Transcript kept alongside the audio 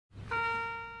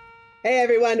Hey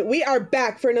everyone, we are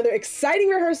back for another exciting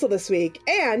rehearsal this week,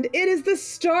 and it is the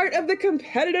start of the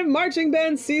competitive marching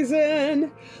band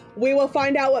season. We will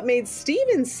find out what made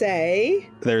Steven say,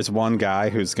 there's one guy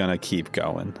who's going to keep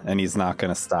going, and he's not going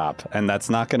to stop. And that's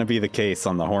not going to be the case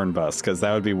on the horn bus, because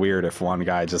that would be weird if one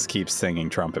guy just keeps singing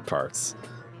trumpet parts.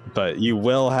 But you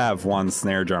will have one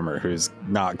snare drummer who's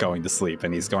not going to sleep,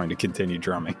 and he's going to continue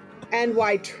drumming. And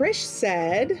why Trish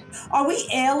said, are we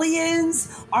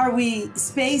aliens? Are we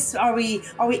space? Are we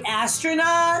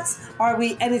astronauts?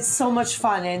 And it's so much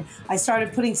fun. And I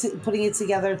started putting it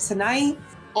together tonight.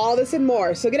 All this and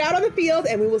more. So get out on the field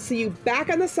and we will see you back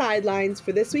on the sidelines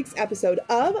for this week's episode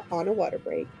of On a Water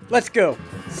Break. Let's go.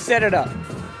 Set it up.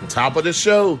 Top of the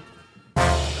show.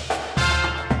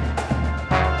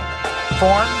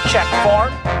 Form, check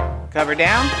form. Cover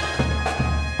down.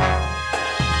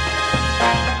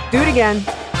 Do it again.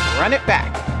 Run it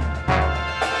back.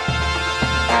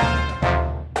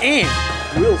 And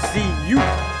we'll see you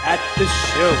at the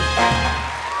show.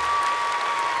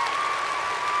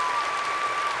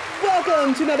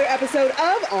 Welcome to another episode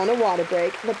of On a Water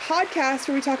Break, the podcast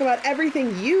where we talk about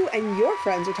everything you and your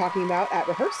friends are talking about at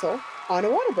rehearsal on a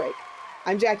water break.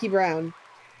 I'm Jackie Brown.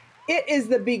 It is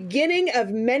the beginning of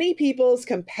many people's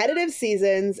competitive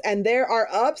seasons, and there are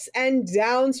ups and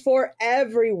downs for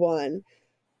everyone.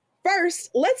 First,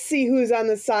 let's see who's on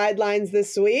the sidelines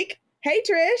this week. Hey,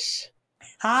 Trish.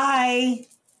 Hi.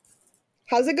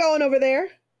 How's it going over there?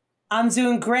 I'm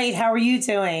doing great. How are you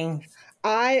doing?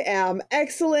 I am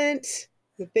excellent.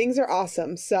 Things are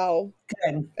awesome. So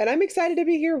good. And I'm excited to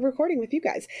be here recording with you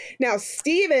guys. Now,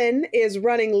 Steven is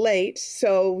running late,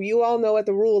 so you all know what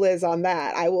the rule is on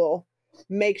that. I will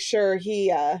make sure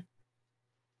he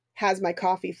has my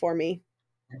coffee for me.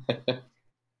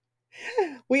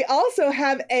 We also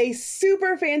have a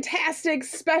super fantastic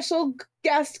special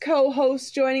guest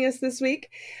co-host joining us this week.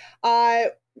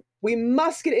 We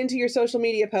must get into your social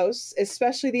media posts,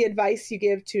 especially the advice you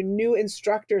give to new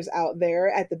instructors out there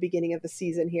at the beginning of the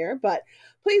season here. But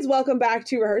please welcome back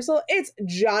to rehearsal. It's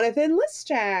Jonathan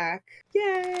Liszczak.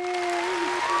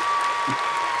 Yay!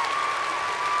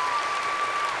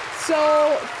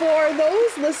 So for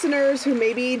those listeners who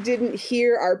maybe didn't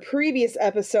hear our previous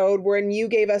episode when you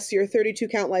gave us your 32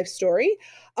 count life story,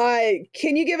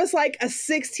 can you give us like a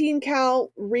 16 count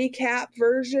recap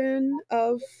version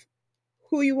of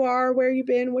who you are, where you've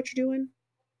been, what you're doing?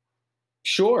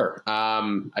 Sure.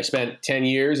 I spent 10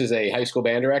 years as a high school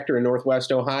band director in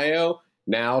Northwest Ohio.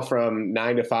 Now from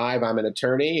 9 to 5, I'm an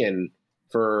attorney, and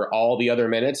for all the other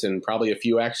minutes and probably a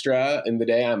few extra in the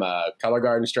day, I'm a color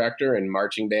guard instructor and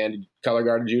marching band color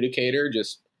guard adjudicator,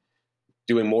 just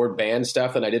doing more band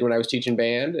stuff than I did when I was teaching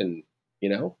band and,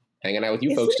 hanging out with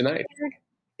you folks tonight.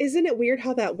 Isn't it weird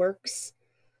how that works?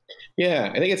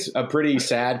 Yeah, I think it's a pretty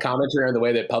sad commentary on the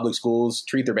way that public schools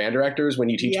treat their band directors when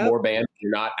you teach more band.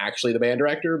 You're not actually the band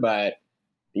director, but,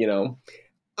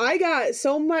 I got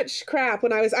so much crap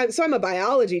when I'm a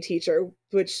biology teacher,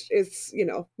 which is,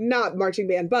 not marching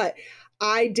band, but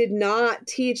I did not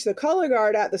teach the color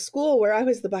guard at the school where I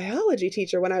was the biology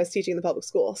teacher when I was teaching the public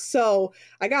school. So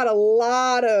I got a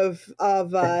lot of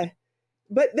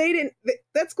but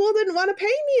that school didn't want to pay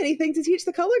me anything to teach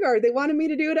the color guard. They wanted me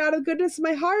to do it out of the goodness of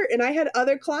my heart. And I had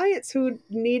other clients who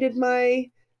needed my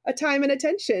time and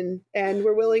attention and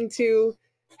were willing to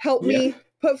help me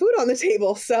put food on the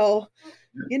table. So,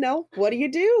 what do you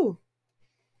do?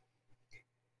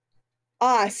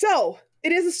 So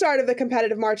it is the start of the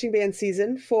competitive marching band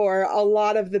season for a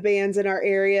lot of the bands in our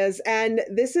areas. And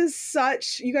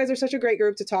you guys are such a great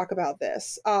group to talk about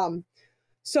this.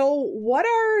 So what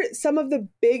are some of the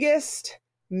biggest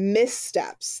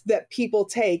missteps that people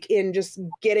take in just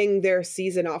getting their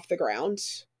season off the ground?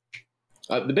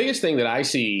 The biggest thing that I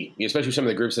see, especially some of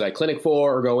the groups that I clinic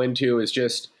for or go into, is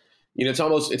just, it's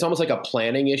almost like a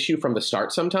planning issue from the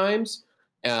start sometimes.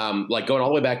 Like going all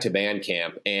the way back to band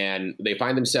camp, and they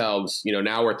find themselves,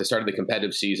 now we're at the start of the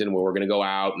competitive season where we're going to go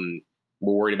out and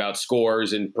we're worried about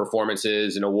scores and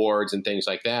performances and awards and things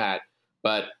like that.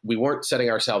 But we weren't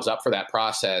setting ourselves up for that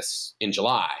process in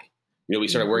July. We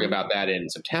started worrying about that in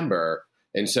September.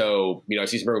 And so, I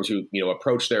see some programs who,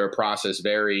 approach their process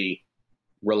very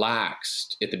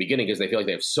relaxed at the beginning because they feel like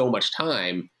they have so much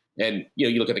time. And,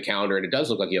 you look at the calendar and it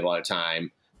does look like you have a lot of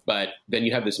time. But then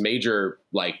you have this major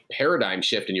paradigm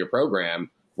shift in your program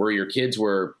where your kids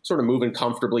were sort of moving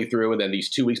comfortably through. And then these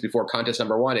 2 weeks before contest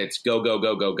number one, it's go, go,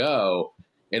 go, go, go.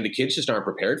 And the kids just aren't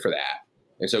prepared for that.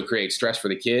 And so it creates stress for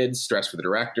the kids, stress for the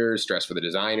directors, stress for the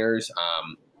designers.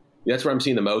 That's what I'm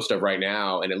seeing the most of right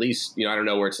now. And at least, I don't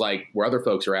know where it's like where other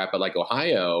folks are at, but like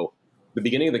Ohio, the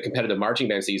beginning of the competitive marching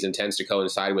band season tends to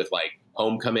coincide with like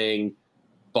homecoming,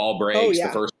 fall breaks, Oh, yeah.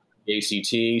 the first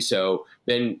ACT. So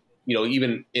then,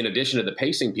 even in addition to the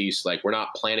pacing piece, like we're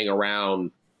not planning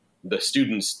around the rest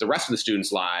of the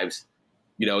students' lives,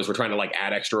 as we're trying to like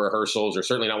add extra rehearsals or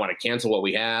certainly not want to cancel what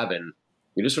we have. And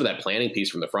just for that planning piece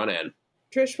from the front end.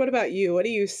 Trish, what about you? What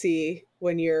do you see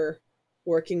when you're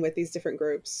working with these different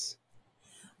groups?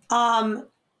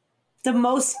 The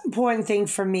most important thing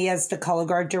for me as the color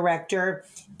guard director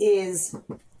is,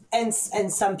 and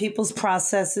some people's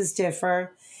processes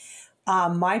differ.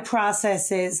 My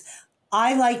process is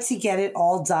I like to get it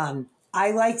all done.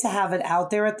 I like to have it out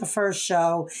there at the first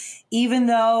show, even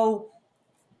though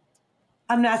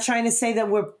I'm not trying to say that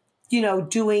we're,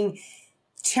 doing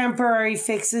temporary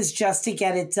fixes just to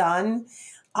get it done.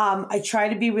 I try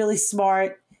to be really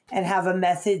smart and have a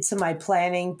method to my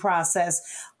planning process.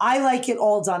 I like it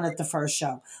all done at the first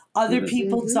show. Other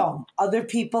people don't. Other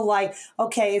people like,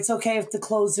 okay, it's okay if the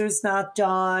closer's not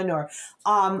done, or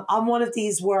I'm one of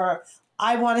these where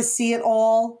I want to see it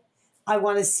all. I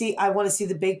want to see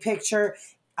the big picture.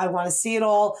 I want to see it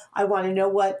all. I want to know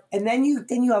what, and then you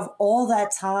have all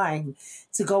that time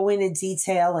to go in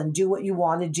detail and do what you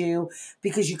want to do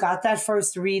because you got that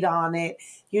first read on it.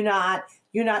 You're not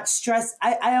stressed.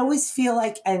 I always feel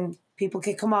like, and people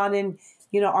can come on and,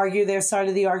 argue their side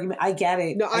of the argument. I get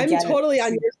it. No, I'm totally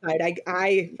on your side.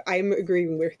 I'm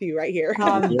agreeing with you right here.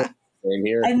 Same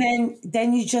here. And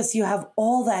then you have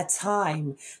all that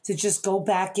time to just go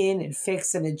back in and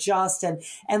fix and adjust. And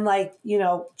like,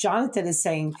 Jonathan is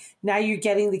saying, now you're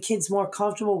getting the kids more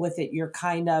comfortable with it. You're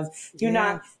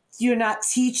you're not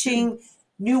teaching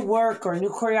new work or new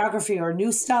choreography or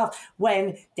new stuff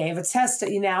when they have a test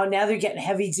now they're getting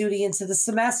heavy duty into the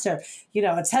semester,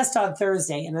 a test on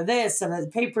Thursday and a this and a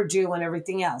paper due and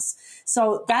everything else.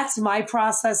 So that's my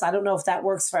process. I don't know if that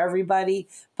works for everybody,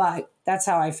 but that's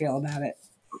how I feel about it.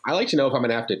 I like to know if I'm going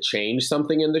to have to change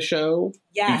something in the show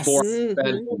before I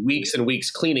spend weeks and weeks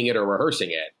cleaning it or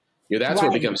rehearsing it. That's where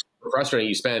it becomes frustrating.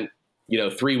 You spend,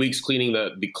 3 weeks cleaning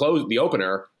the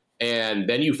opener, and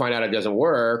then you find out it doesn't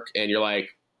work, and you're like,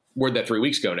 where'd that 3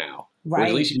 weeks go now? Right. Whereas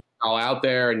at least you all out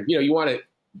there, and you want it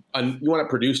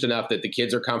produced enough that the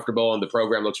kids are comfortable and the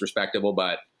program looks respectable,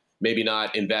 but maybe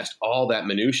not invest all that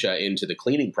minutia into the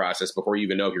cleaning process before you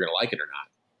even know if you're going to like it or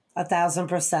not.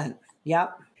 1,000%.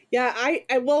 Yep. Yeah,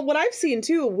 well, what I've seen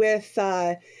too with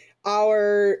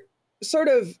our sort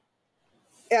of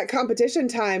at competition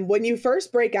time, when you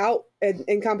first break out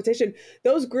in competition,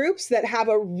 those groups that have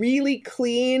a really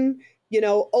clean,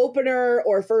 opener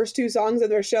or first two songs of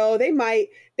their show, they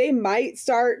might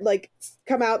start like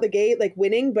come out the gate like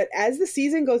winning. But as the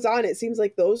season goes on, it seems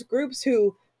like those groups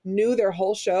who knew their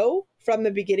whole show from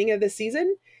the beginning of the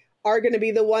season are going to be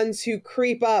the ones who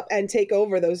creep up and take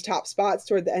over those top spots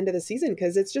toward the end of the season.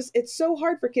 Cause it's so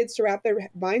hard for kids to wrap their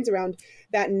minds around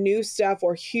that new stuff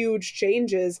or huge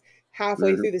changes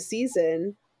halfway through the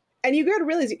season. And you got to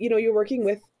realize, you're working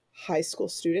with high school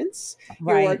students.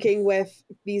 You're working with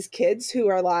these kids who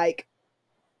are like,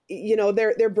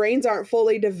 their brains aren't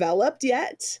fully developed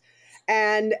yet.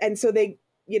 And so they,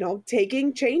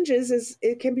 taking changes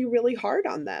it can be really hard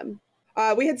on them.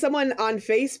 We had someone on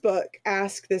Facebook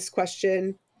ask this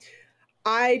question.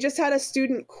 I just had a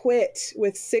student quit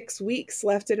with 6 weeks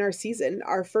left in our season.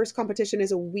 Our first competition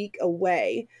is a week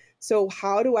away. So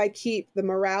how do I keep the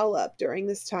morale up during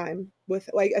this time with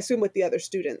the other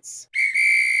students?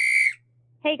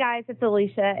 Hey guys, it's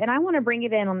Alicia, and I want to bring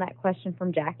it in on that question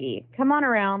from Jackie. Come on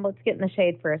around, let's get in the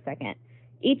shade for a second.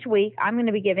 Each week, I'm going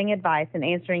to be giving advice and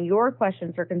answering your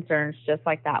questions or concerns just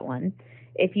like that one.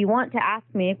 If you want to ask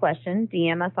me a question,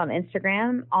 DM us on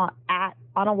Instagram at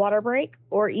On a Water Break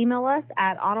or email us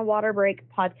at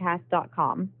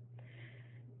onawaterbreakpodcast.com.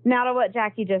 Now to what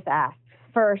Jackie just asked.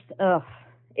 First,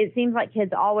 it seems like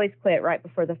kids always quit right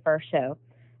before the first show.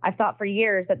 I've thought for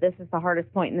years that this is the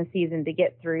hardest point in the season to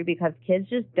get through because kids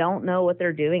just don't know what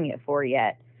they're doing it for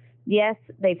yet. Yes,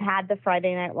 they've had the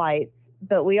Friday Night Lights,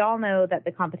 but we all know that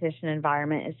the competition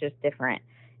environment is just different.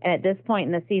 And at this point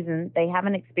in the season, they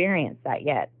haven't experienced that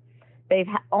yet. They've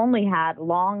only had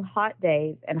long, hot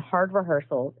days and hard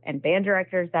rehearsals and band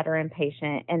directors that are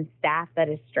impatient and staff that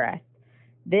is stressed.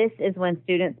 This is when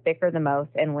students bicker the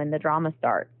most and when the drama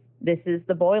starts. This is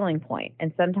the boiling point,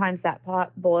 and sometimes that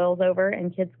pot boils over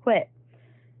and kids quit.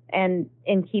 And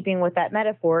in keeping with that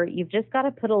metaphor, you've just got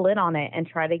to put a lid on it and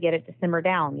try to get it to simmer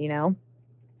down,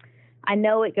 I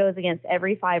know it goes against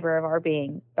every fiber of our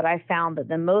being, but I found that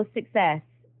the most success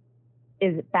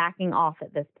is backing off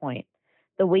at this point.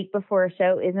 The week before a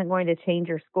show isn't going to change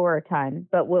your score a ton,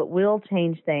 but what will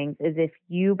change things is if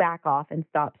you back off and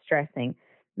stop stressing.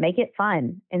 Make it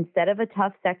fun. Instead of a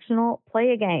tough sectional, play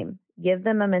a game. Give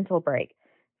them a mental break.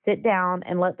 Sit down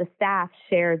and let the staff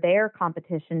share their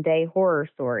competition day horror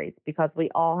stories, because we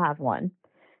all have one.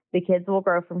 The kids will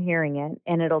grow from hearing it,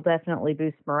 and it'll definitely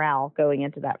boost morale going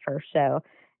into that first show.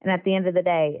 And at the end of the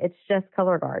day, it's just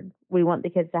color guard. We want the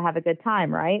kids to have a good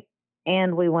time, right?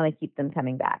 And we want to keep them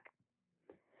coming back.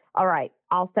 All right,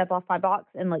 I'll step off my box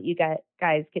and let you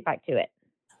guys get back to it.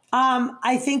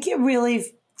 I think it really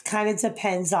kind of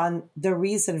depends on the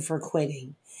reason for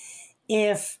quitting.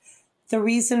 If the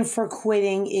reason for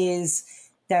quitting is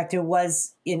that there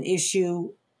was an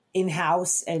issue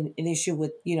in-house and an issue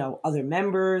with, other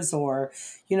members or,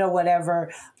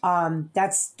 whatever,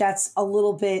 that's a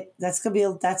little bit, that's going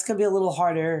to be a little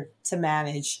harder to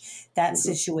manage that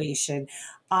situation.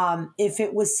 If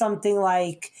it was something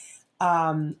like,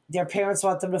 their parents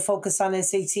want them to focus on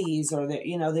SATs, or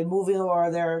they're moving,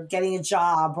 or they're getting a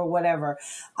job or whatever.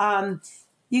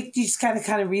 You just kind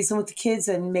of reason with the kids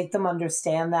and make them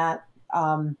understand that.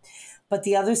 But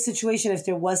the other situation, if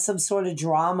there was some sort of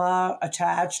drama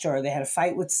attached, or they had a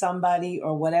fight with somebody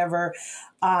or whatever,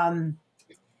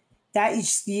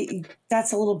 that's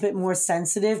a little bit more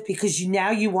sensitive, because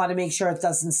now you want to make sure it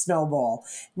doesn't snowball.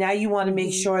 Now you want to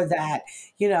make sure that,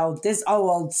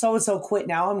 so-and-so quit,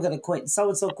 now I'm going to quit.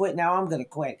 So-and-so quit, now I'm going to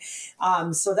quit.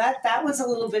 So that was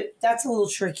that's a little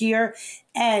trickier.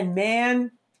 And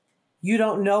man, you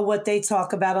don't know what they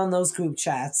talk about on those group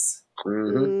chats.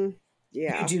 Mm-hmm.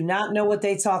 Yeah. You do not know what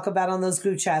they talk about on those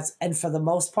group chats. And for the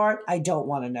most part, I don't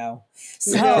want to know.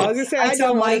 So no, I was going to say, I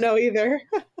don't want to know either.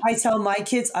 I tell my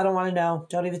kids, I don't want to know.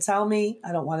 Don't even tell me.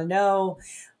 I don't want to know.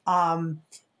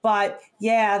 But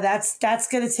yeah, that's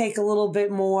going to take a little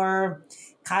bit more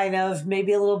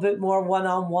maybe a little bit more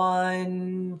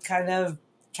one-on-one kind of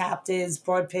captives,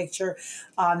 broad picture.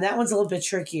 That one's a little bit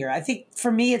trickier. I think for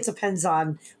me, it depends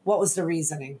on what was the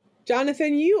reasoning.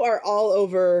 Jonathan, you are all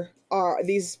over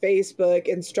these Facebook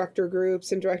instructor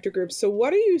groups and director groups. So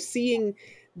what are you seeing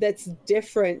that's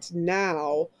different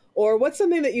now? Or what's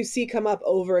something that you see come up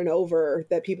over and over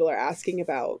that people are asking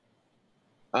about?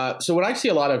 So what I see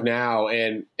a lot of now,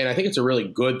 and I think it's a really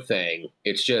good thing,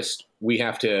 it's just we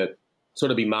have to sort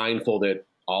of be mindful that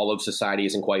all of society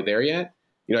isn't quite there yet.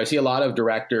 I see a lot of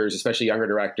directors, especially younger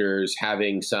directors,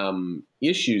 having some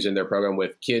issues in their program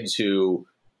with kids who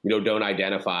don't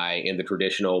identify in the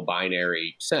traditional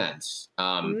binary sense.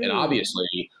 And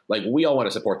obviously, we all want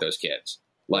to support those kids.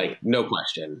 No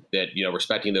question that,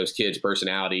 respecting those kids'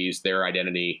 personalities, their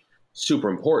identity, super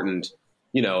important.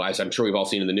 As I'm sure we've all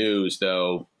seen in the news,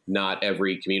 though, not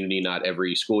every community, not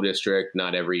every school district,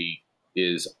 not every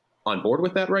is on board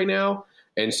with that right now.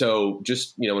 And so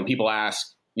just, when people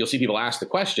ask, you'll see people ask the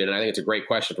question, and I think it's a great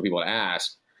question for people to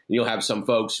ask. And you'll have some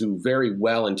folks who very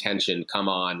well-intentioned come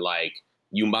on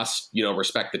you must,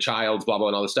 respect the child's blah, blah,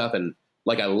 and all this stuff. And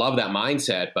I love that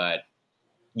mindset, but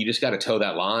you just got to toe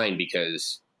that line,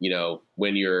 because,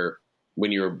 when your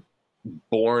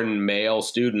born male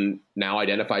student now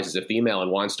identifies as a female and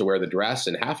wants to wear the dress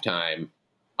in halftime,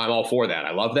 I'm all for that.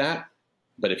 I love that.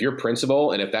 But if you're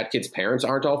principal and if that kid's parents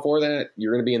aren't all for that,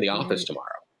 you're going to be in the office tomorrow.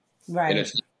 Right.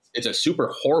 And it's a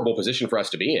super horrible position for us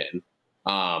to be in.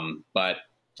 But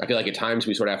I feel like at times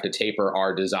we sort of have to taper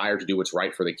our desire to do what's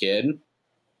right for the kid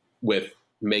with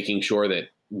making sure that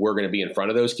we're going to be in front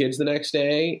of those kids the next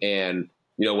day. And,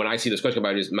 when I see this question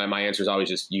about it, my answer is always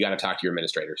just, you got to talk to your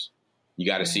administrators. You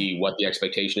got to see what the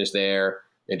expectation is there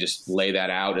and just lay that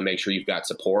out and make sure you've got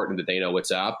support and that they know what's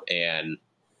up. And,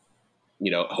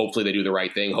 hopefully they do the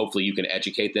right thing. Hopefully you can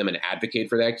educate them and advocate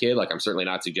for that kid. I'm certainly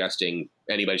not suggesting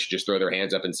anybody should just throw their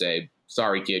hands up and say,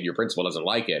 sorry, kid, your principal doesn't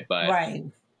like it. But, right.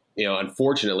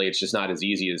 Unfortunately, it's just not as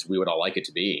easy as we would all like it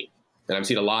to be. And I'm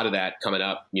seeing a lot of that coming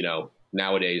up,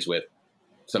 nowadays with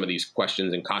some of these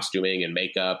questions and costuming and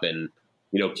makeup and,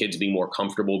 kids being more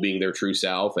comfortable being their true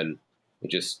self. And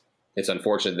it's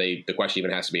unfortunate the question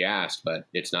even has to be asked, but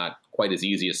it's not quite as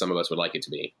easy as some of us would like it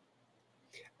to be.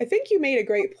 I think you made a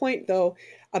great point, though,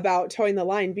 about towing the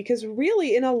line, because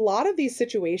really in a lot of these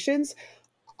situations,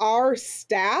 our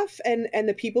staff and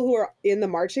the people who are in the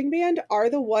marching band are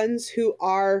the ones who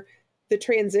are the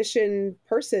transition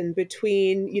person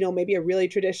between, maybe a really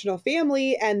traditional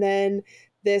family and then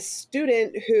this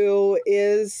student who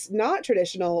is not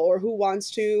traditional or who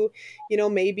wants to,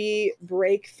 maybe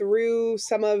break through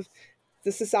some of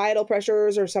the societal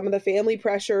pressures or some of the family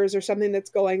pressures or something that's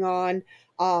going on.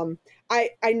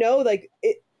 I know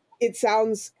it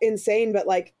sounds insane, but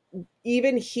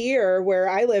even here where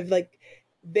I live,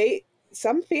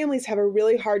 some families have a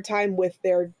really hard time with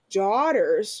their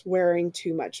daughters wearing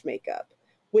too much makeup,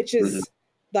 which is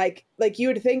like you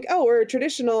would think, oh, we're a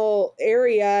traditional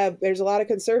area, there's a lot of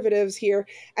conservatives here,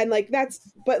 and like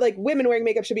but like women wearing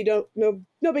makeup should be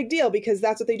no big deal because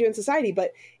that's what they do in society.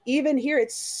 But even here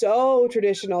it's so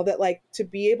traditional that like to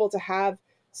be able to have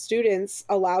students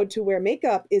allowed to wear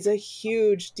makeup is a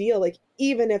huge deal, like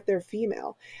even if they're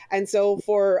female. And so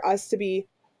for us to be,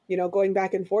 going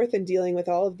back and forth and dealing with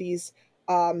all of these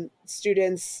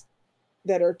students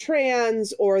that are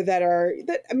trans, or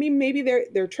maybe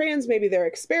they're trans, maybe they're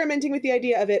experimenting with the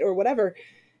idea of it or whatever.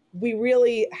 We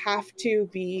really have to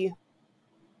be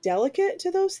delicate to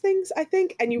those things, I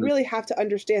think. And you really have to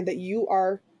understand that you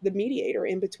are the mediator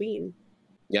in between.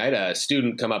 Yeah, I had a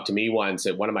student come up to me once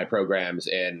at one of my programs,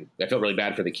 and I felt really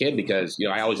bad for the kid because,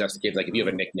 I always ask the kids, like, if you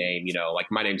have a nickname,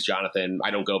 like my name's Jonathan,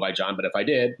 I don't go by John, but if I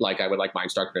did, like, I would like my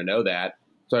instructor to know that.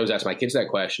 So I always ask my kids that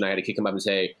question. I had to kick them up and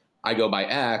say, I go by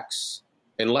X,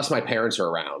 unless my parents are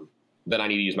around, then I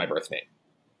need to use my birth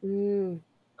name.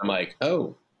 I'm like,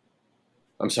 oh,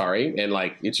 I'm sorry. And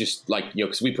like, it's just like,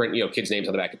 because we print, kids' names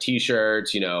on the back of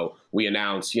T-shirts, we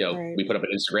announce, right. We put up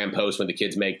an Instagram post when the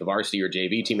kids make the varsity or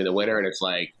JV team in the winter. And it's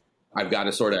like, I've got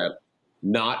to sort of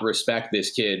not respect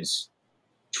this kid's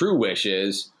true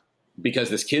wishes because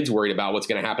this kid's worried about what's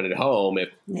going to happen at home if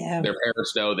their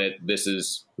parents know that this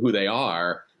is who they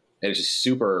are. And it's just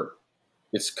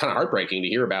it's kind of heartbreaking to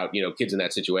hear about, kids in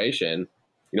that situation.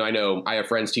 I know I have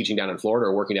friends teaching down in Florida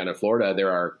or working down in Florida.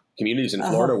 There are communities in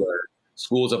Florida where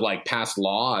schools have like passed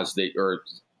laws or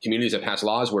communities have passed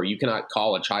laws where you cannot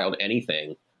call a child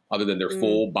anything other than their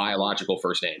full biological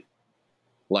first name.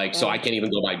 Like, so I can't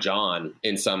even go by John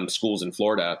in some schools in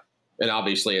Florida. And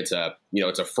obviously it's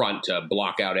it's a front to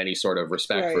block out any sort of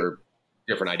respect for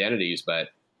different identities, but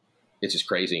it's just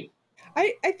crazy.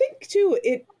 I think too,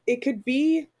 it could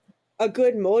be a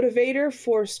good motivator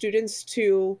for students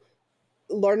to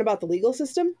learn about the legal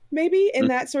system, maybe in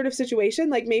that sort of situation.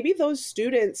 Like maybe those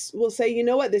students will say, you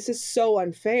know what, this is so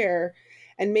unfair.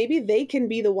 And maybe they can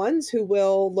be the ones who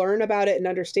will learn about it and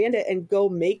understand it and go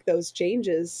make those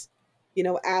changes,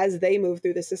 as they move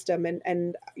through the system.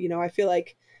 And I feel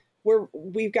like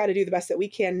we've got to do the best that we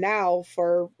can now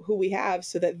for who we have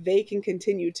so that they can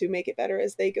continue to make it better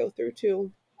as they go through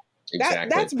too. Exactly.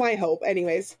 That's my hope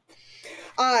anyways.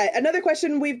 Another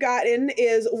question we've gotten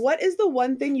is, what is the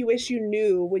one thing you wish you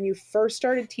knew when you first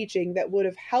started teaching that would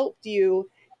have helped you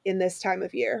in this time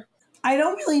of year? I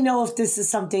don't really know if this is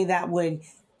something that would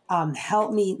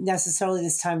help me necessarily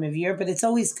this time of year, but it's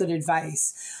always good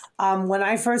advice. When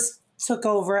I first took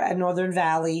over at Northern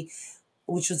Valley,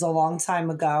 which was a long time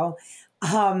ago,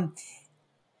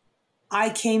 I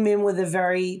came in with a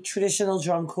very traditional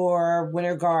drum corps,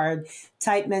 winter guard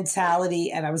type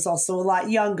mentality. And I was also a lot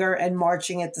younger and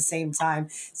marching at the same time.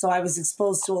 So I was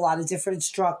exposed to a lot of different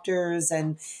instructors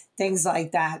and things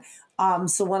like that.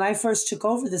 So when I first took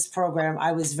over this program,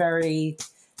 I was very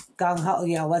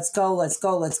gung-ho, let's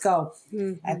go.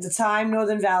 Mm-hmm. At the time,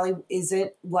 Northern Valley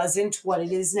wasn't what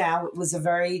it is now. It was a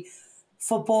very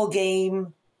football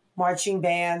game, marching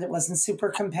band. It wasn't super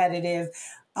competitive.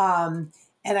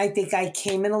 And I think I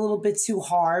came in a little bit too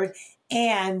hard.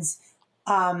 And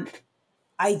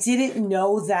I didn't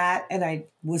know that. And I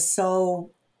was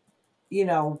so,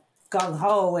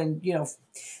 gung-ho and,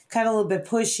 kind of a little bit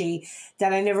pushy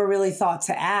that I never really thought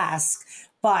to ask.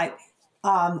 But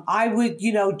I would,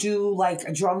 do like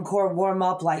a drum corps warm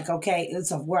up, like, okay,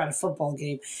 we're at a football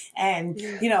game. And,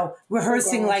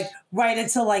 rehearsing like right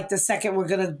until like the second we're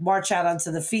going to march out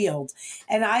onto the field.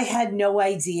 And I had no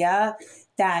idea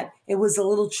that it was a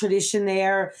little tradition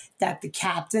there, that the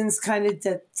captains kind of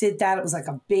did that. It was like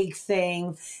a big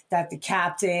thing that the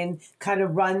captain kind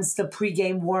of runs the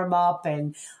pregame warm up.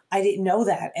 And I didn't know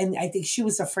that. And I think she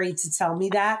was afraid to tell me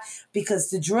that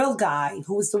because the drill guy,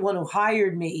 who was the one who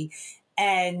hired me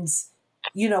and,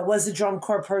 was a drum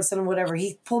corps person or whatever,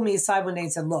 he pulled me aside one day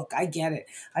and said, look, I get it.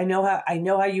 I know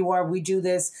how you are. We do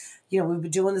this. We've been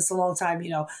doing this a long time.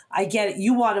 I get it.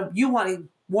 You want to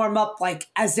warm up like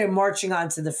as they're marching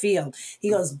onto the field. He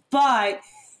goes, but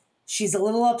she's a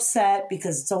little upset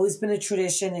because it's always been a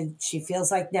tradition and she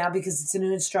feels like now because it's a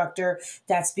new instructor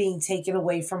that's being taken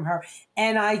away from her.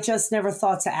 And I just never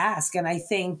thought to ask. And I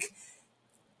think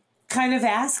kind of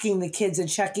asking the kids and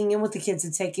checking in with the kids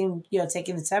and taking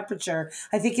the temperature,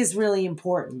 I think is really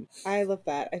important. I love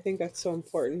that. I think that's so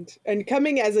important. And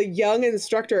coming as a young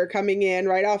instructor coming in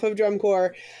right off of drum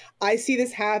corps, I see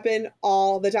this happen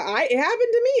all the time. It happened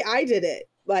to me. I did it.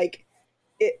 Like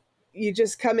you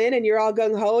just come in and you're all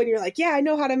gung ho and you're like, yeah, I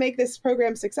know how to make this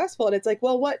program successful. And it's like,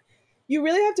 well, what you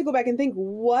really have to go back and think,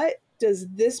 what does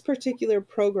this particular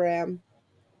program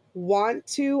want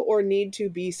to or need to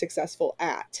be successful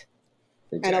at?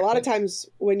 Exactly. And a lot of times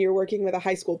when you're working with a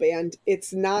high school band,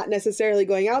 it's not necessarily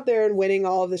going out there and winning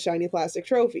all of the shiny plastic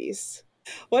trophies.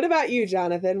 What about you,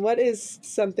 Jonathan? What is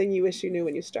something you wish you knew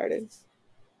when you started?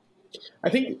 I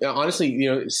think honestly,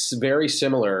 it's very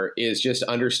similar is just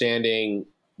understanding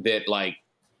that like,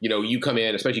 you come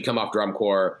in, especially come off drum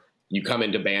corps, you come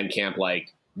into band camp,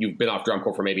 like you've been off drum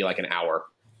corps for maybe like an hour.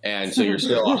 And so you're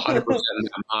still 100% in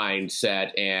that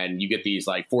mindset, and you get these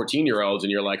like 14-year-olds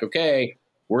and you're like, okay,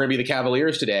 we're going to be the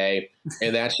Cavaliers today.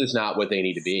 And that's just not what they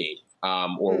need to be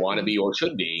or want to be or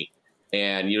should be.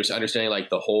 And you're just understanding like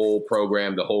the whole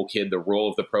program, the whole kid, the role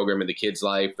of the program in the kid's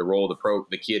life, the role of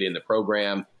the kid in the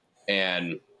program,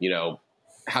 and,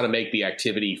 how to make the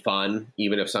activity fun,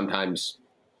 even if sometimes,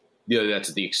 that's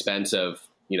at the expense of,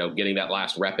 getting that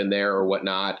last rep in there or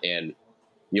whatnot. And,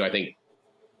 I think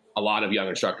a lot of young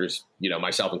instructors,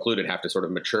 myself included, have to sort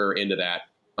of mature into that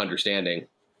understanding.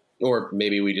 Or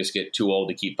maybe we just get too old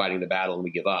to keep fighting the battle and we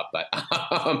give up. But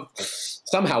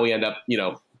somehow we end up,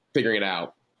 figuring it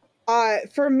out.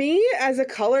 For me, as a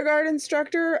color guard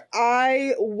instructor,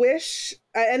 I wish,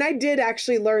 and I did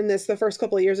actually learn this the first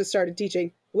couple of years I started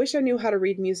teaching, I wish I knew how to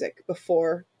read music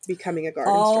before becoming a guard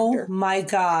instructor. Oh my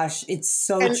gosh, it's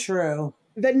so true.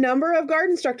 The number of guard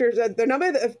instructors, the number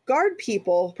of guard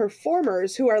people,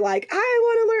 performers who are like, I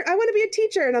want to learn, I want to be a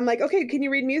teacher. And I'm like, okay, can you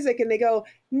read music? And they go,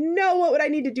 no, what would I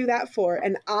need to do that for?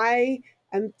 And I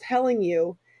am telling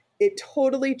you, it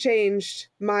totally changed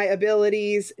my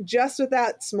abilities just with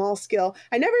that small skill.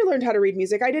 I never learned how to read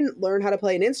music. I didn't learn how to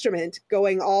play an instrument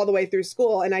going all the way through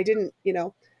school. And I didn't,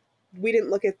 we didn't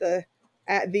look at the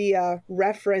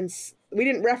reference. We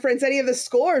didn't reference any of the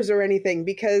scores or anything,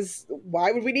 because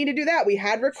why would we need to do that? We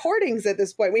had recordings at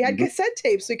this point. We had cassette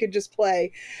tapes we could just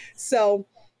play. So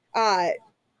that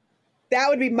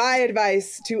would be my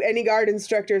advice to any guard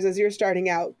instructors as you're starting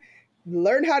out.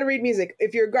 Learn how to read music.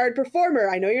 If you're a guard performer,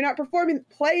 I know you're not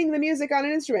playing the music on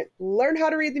an instrument. Learn how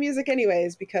to read the music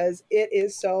anyways, because it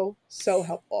is so, so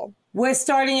helpful. We're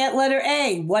starting at letter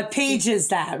A. What page is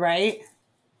that, right?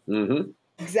 Mm-hmm.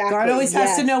 Exactly. Guard always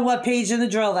has to know what page in the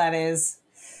drill that is.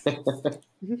 Is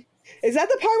that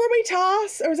the part where we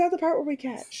toss, or is that the part where we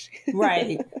catch?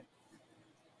 Right.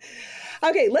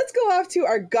 Okay, let's go off to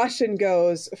our gush and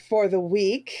goes for the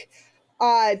week.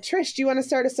 Trish, do you want to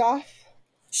start us off?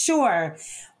 Sure.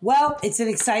 Well, it's an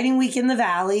exciting week in the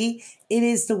Valley. It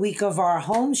is the week of our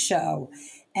home show,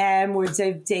 and we're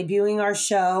debuting our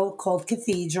show called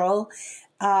Cathedral.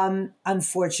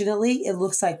 Unfortunately, it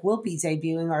looks like we'll be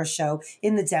debuting our show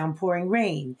in the downpouring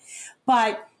rain.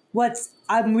 But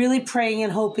I'm really praying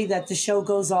and hoping that the show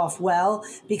goes off well,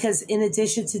 because in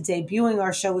addition to debuting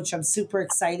our show, which I'm super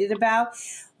excited about,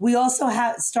 we also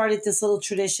have started this little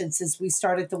tradition since we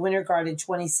started the Winter Guard in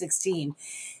 2016.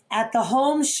 At the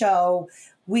home show,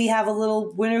 we have a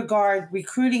little Winter Guard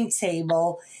recruiting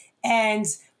table, and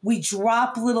we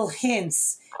drop little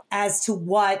hints as to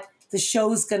what the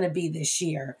show's going to be this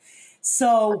year.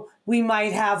 So we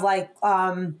might have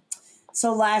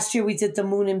so last year we did the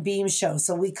Moon and Beam show.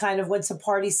 So we kind of went to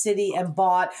Party City and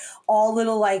bought all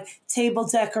little table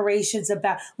decorations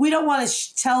we don't want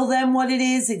to tell them what it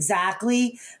is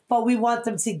exactly, but we want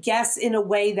them to guess in a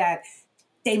way that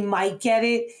they might get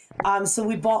it. So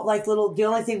we bought the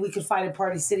only thing we could find in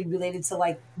Party City related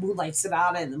to Moonlight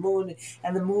Sonata and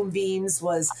the moonbeams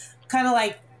was kind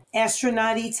of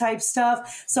astronaut-y type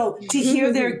stuff. So to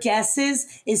hear their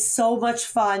guesses is so much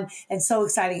fun and so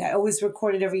exciting. I always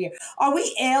record it every year. Are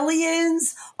we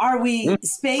aliens? Are we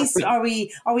space? Are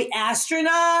we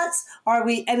astronauts?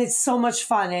 And it's so much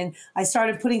fun. And I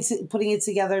started putting it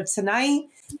together tonight.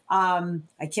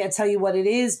 I can't tell you what it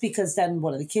is, because then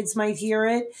one of the kids might hear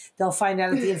it. They'll find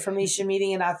out at the information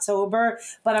meeting in October.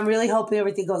 But I'm really hoping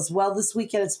everything goes well this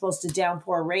weekend. It's supposed to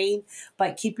downpour rain,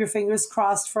 but keep your fingers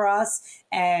crossed for us,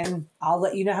 and I'll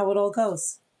let you know how it all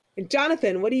goes. And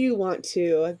Jonathan, what do you want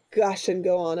to gush and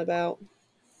go on about?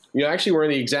 Actually, we're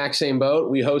in the exact same boat.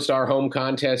 We host our home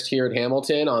contest here at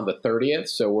Hamilton on the 30th.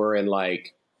 So we're in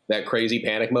that crazy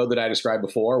panic mode that I described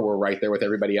before. We're right there with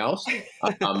everybody else.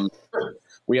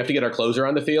 We have to get our closer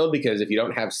on the field, because if you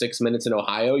don't have 6 minutes in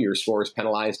Ohio, your score is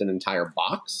penalized an entire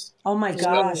box. Oh my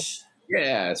gosh.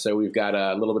 Yeah. So we've got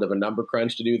a little bit of a number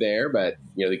crunch to do there, but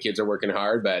the kids are working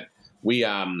hard. But we,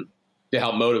 to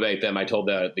help motivate them, I told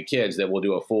the kids that we'll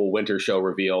do a full winter show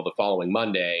reveal the following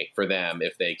Monday for them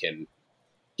if they can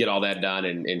get all that done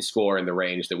and score in the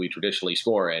range that we traditionally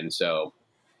score in. So,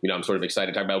 I'm sort of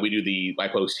excited to talk about. I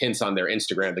post hints on their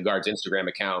Instagram, the Guard's Instagram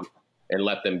account, and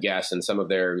let them guess. And some of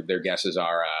their guesses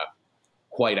are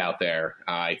quite out there.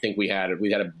 I think we had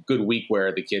a good week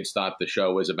where the kids thought the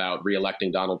show was about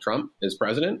reelecting Donald Trump as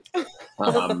president.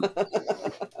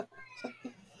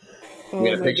 We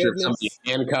had a my picture of goodness. somebody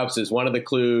in handcuffs as one of the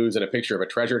clues, and a picture of a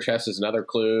treasure chest as another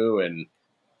clue. And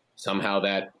somehow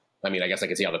that, I mean, I guess I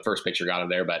can see how the first picture got him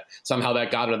there, but somehow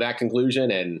that got him to that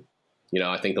conclusion. And,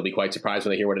 I think they'll be quite surprised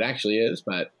when they hear what it actually is,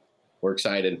 but we're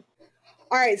excited.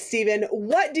 All right, Steven,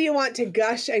 what do you want to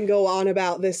gush and go on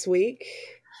about this week?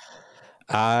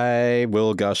 I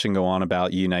will gush and go on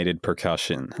about United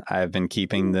Percussion. I've been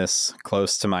keeping this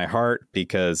close to my heart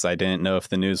because I didn't know if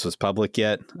the news was public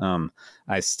yet.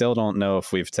 I still don't know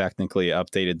if we've technically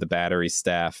updated the battery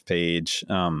staff page,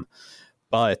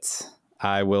 but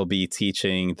I will be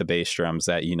teaching the bass drums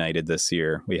at United this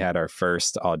year. We had our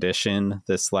first audition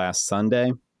this last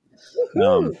Sunday.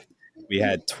 We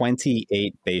had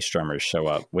 28 bass drummers show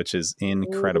up, which is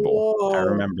incredible. Whoa. I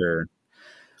remember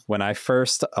when I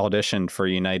first auditioned for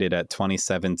United at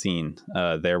 2017,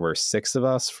 there were 6 of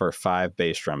us for 5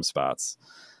 bass drum spots.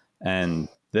 And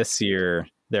this year,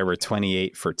 there were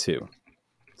 28 for 2.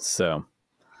 So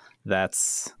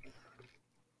that's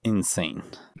insane.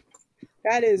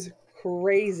 That is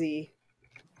crazy.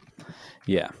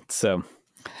 Yeah. So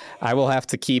I will have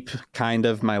to keep kind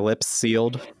of my lips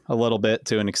sealed a little bit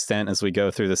to an extent as we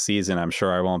go through the season. I'm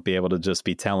sure I won't be able to just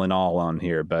be telling all on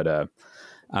here, but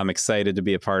I'm excited to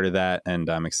be a part of that, and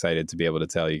I'm excited to be able to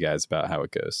tell you guys about how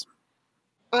it goes.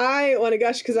 I want to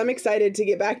gush because I'm excited to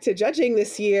get back to judging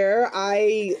this year.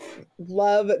 I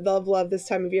love this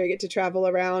time of year. I get to travel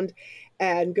around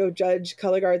and go judge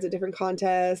color guards at different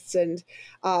contests. And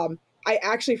I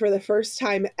actually, for the first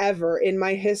time ever in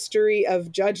my history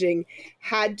of judging,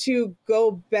 had to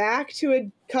go back to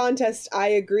a contest I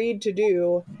agreed to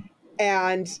do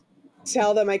and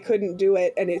tell them I couldn't do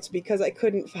it, and it's because I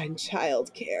couldn't find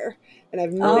childcare, and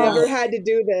I've never had to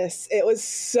do this. It was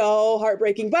so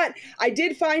heartbreaking, but I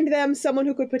did find them someone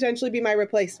who could potentially be my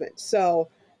replacement, so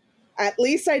at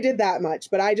least I did that much.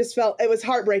 But I just felt it was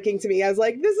heartbreaking to me. I was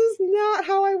like, this is not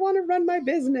how I want to run my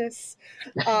business.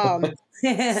 So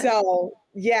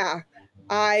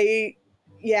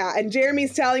and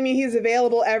Jeremy's telling me he's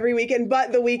available every weekend,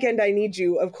 but the weekend I need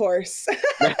you, of course.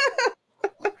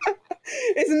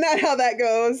 Isn't that how that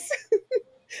goes?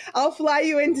 I'll fly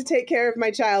you in to take care of my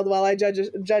child while I judge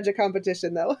a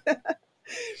competition, though.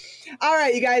 All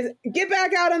right, you guys, get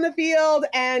back out on the field,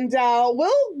 and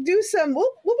we'll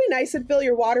be nice and fill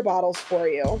your water bottles for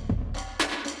you.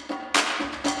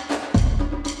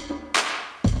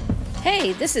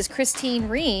 Hey, this is Christine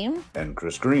Ream. And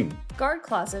Chris Green. Guard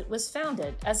Closet was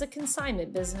founded as a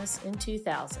consignment business in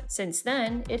 2000. Since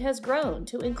then, it has grown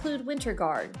to include winter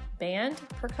guard, band,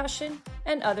 percussion,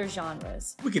 and other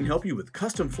genres. We can help you with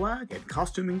custom flag and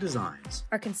costuming designs.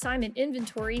 Our consignment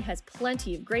inventory has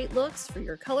plenty of great looks for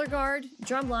your color guard,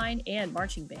 drumline, and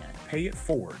marching band. Pay it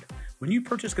forward. When you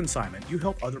purchase consignment, you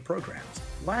help other programs.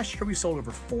 Last year, we sold over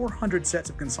 400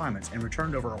 sets of consignments and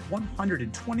returned over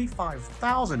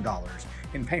 $125,000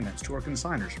 in payments to our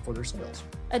consigners for their sales.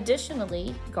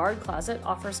 Additionally, Guard Closet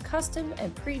offers custom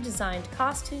and pre-designed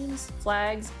costumes,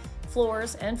 flags,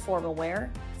 floors, and formal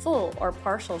wear, full or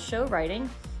partial show writing,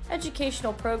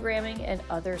 educational programming, and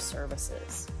other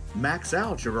services. Max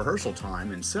out your rehearsal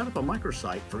time and set up a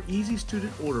microsite for easy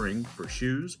student ordering for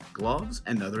shoes, gloves,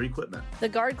 and other equipment. The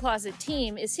Guard Closet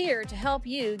team is here to help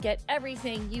you get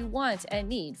everything you want and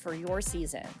need for your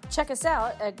season. Check us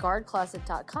out at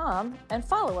guardcloset.com and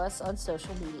follow us on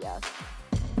social media.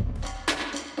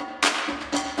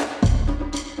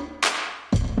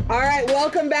 All right,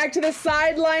 welcome back to the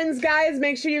sidelines, guys.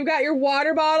 Make sure you've got your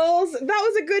water bottles. That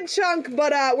was a good chunk,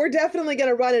 but we're definitely going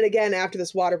to run it again after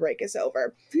this water break is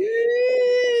over.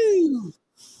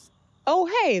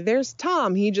 Oh, hey, there's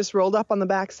Tom. He just rolled up on the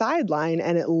back sideline,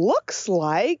 and it looks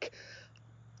like,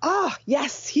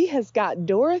 yes, he has got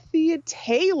Dorothea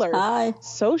Taylor, Hi.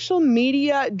 social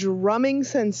media drumming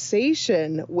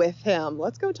sensation, with him.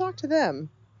 Let's go talk to them.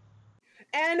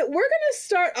 And we're going to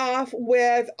start off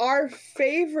with our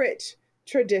favorite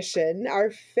tradition, our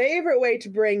favorite way to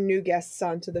bring new guests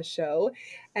onto the show,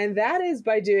 and that is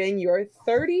by doing your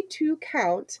 32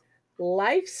 count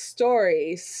life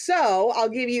story. So I'll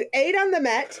give you 8 on the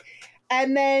Met,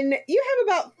 and then you have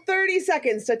about 30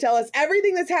 seconds to tell us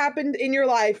everything that's happened in your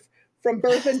life from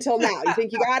birth until now. You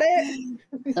think you got it?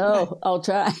 Oh, I'll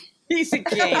try. Piece of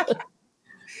cake.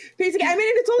 I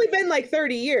mean, it's only been like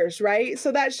 30 years, right?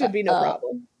 So that should be no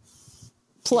problem.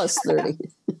 Plus 30.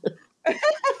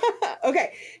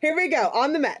 Okay, here we go.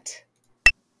 On the Met.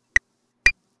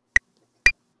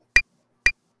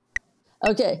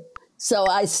 Okay, so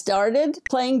I started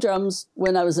playing drums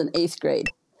when I was in 8th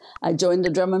grade. I joined the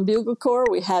Drum and Bugle Corps.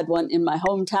 We had one in my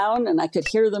hometown, and I could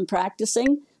hear them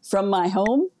practicing from my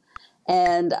home.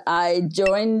 And I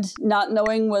joined not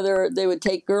knowing whether they would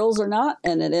take girls or not.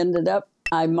 And it ended up,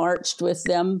 I marched with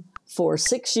them for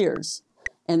 6 years.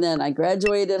 And then I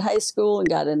graduated high school and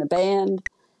got in a band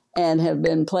and have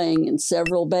been playing in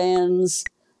several bands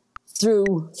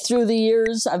through the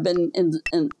years. I've been in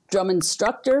drum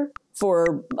instructor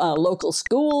for local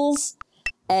schools,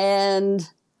 and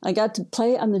I got to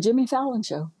play on the Jimmy Fallon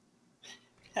show.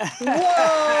 Whoa,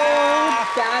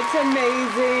 that's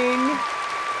amazing.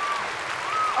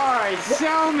 All right,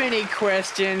 so many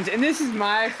questions, and this is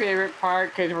my favorite part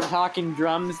because we're talking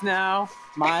drums now.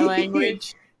 My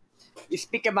language. You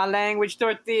speak my language,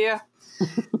 Dorothea.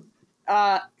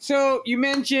 So you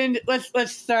mentioned,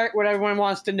 let's start what everyone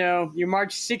wants to know. You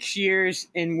marched 6 years,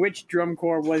 and which drum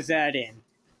corps was that in?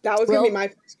 That was going to be my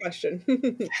first question.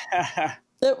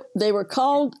 They were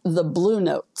called the Blue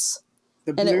Notes.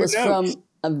 The and Blue it was Notes. from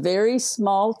a very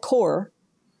small corps.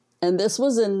 And this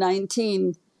was in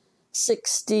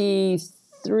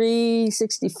 1963,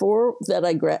 64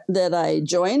 that I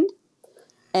joined.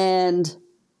 And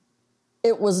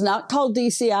it was not called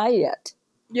DCI yet.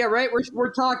 Yeah, right.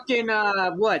 We're talking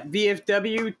what,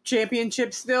 VFW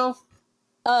championship still?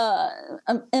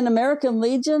 An American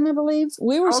Legion, I believe.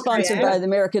 We were sponsored by the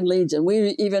American Legion.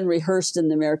 We even rehearsed in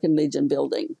the American Legion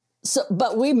building. So,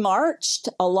 but we marched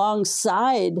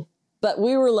alongside. But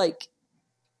we were like,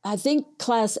 I think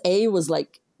Class A was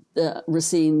like the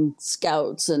Racine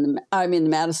Scouts the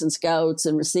Madison Scouts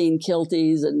and Racine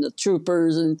Kilties and the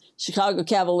Troopers and Chicago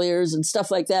Cavaliers and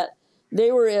stuff like that.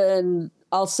 They were in,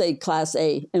 I'll say, Class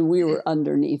A, and we were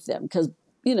underneath them because,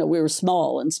 we were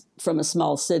small and from a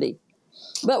small city.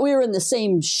 But we were in the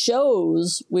same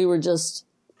shows. We were just,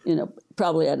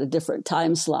 probably at a different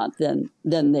time slot than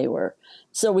they were.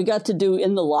 So we got to do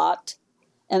In the Lot.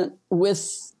 And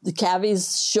with the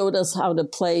Cavies showed us how to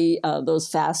play those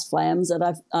fast flams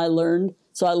that I learned.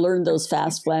 So I learned those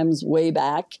fast flams way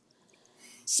back.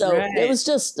 So It was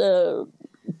just a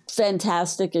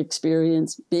fantastic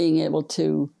experience being able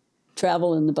to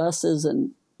travel in the buses.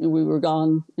 And we were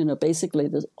gone, basically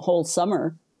the whole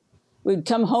summer. We'd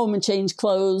come home and change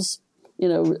clothes,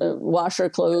 wash our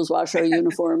clothes, wash our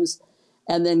uniforms,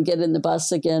 and then get in the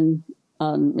bus again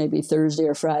on maybe Thursday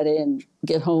or Friday and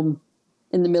get home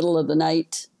in the middle of the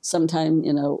night, sometime,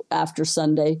 after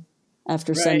Sunday's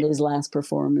last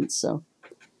performance. So,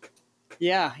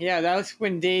 yeah, that was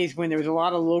days when there was a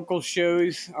lot of local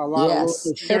shows, a lot of local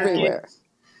circuits.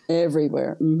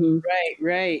 Everywhere. Mm-hmm.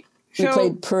 Right. We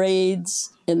played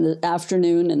parades in the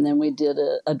afternoon, and then we did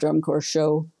a drum corps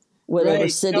show, whatever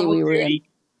city double we were duty. in.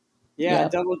 Yeah,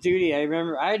 double duty. I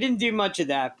remember. I didn't do much of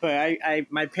that, but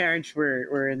my parents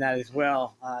were in that as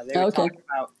well. They were talking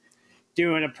about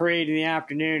doing a parade in the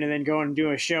afternoon and then going and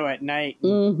do a show at night.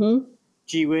 Mm-hmm.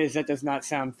 Gee whiz, that does not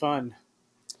sound fun.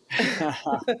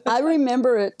 I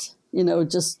remember it,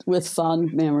 just with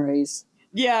fond memories.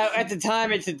 Yeah, at the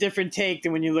time, it's a different take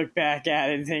than when you look back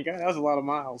at it and think, oh, that was a lot of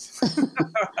miles.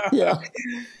 Yeah.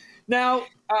 Now,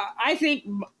 I think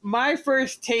my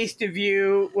first taste of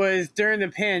you was during the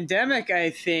pandemic, I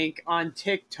think, on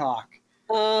TikTok.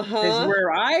 Is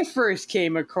where I first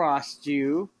came across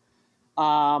you.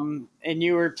 And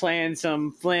you were playing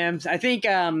some flams. I think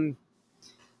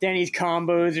Denny's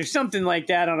combos or something like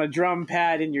that on a drum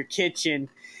pad in your kitchen.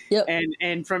 Yep.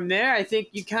 And from there, I think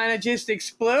you kind of just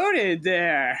exploded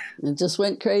there. It just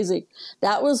went crazy.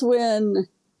 That was when,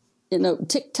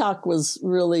 TikTok was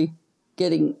really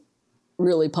getting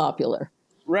really popular.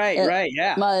 Right,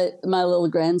 yeah. My little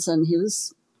grandson,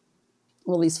 he's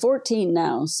 14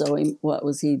 now. So what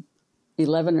was he,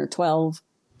 11 or 12?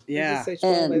 Yeah. 12,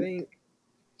 and I think.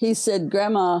 He said,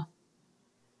 Grandma,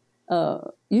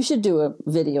 you should do a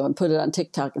video and put it on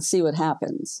TikTok and see what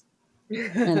happens.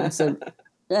 And I said,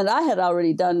 and I had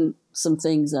already done some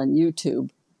things on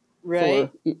YouTube for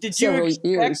Did several you expect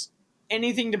years.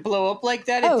 Anything to blow up like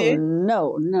that? Oh, It did?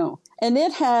 no. And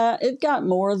it got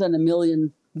more than 1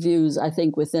 million views, I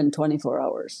think, within 24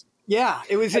 hours. Yeah,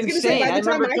 it was insane. I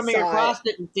remember coming across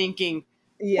it and thinking,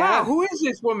 wow, who is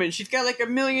this woman? She's got like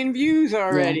 1 million views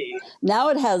already. Yeah.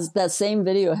 Now that same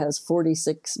video has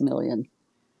 46 million.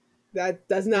 That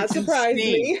does not surprise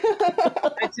me.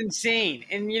 That's insane.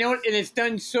 And you know what? And it's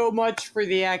done so much for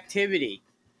the activity.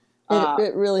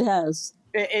 It really has.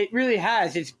 It really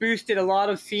has. It's boosted a lot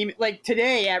of female. Like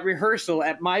today at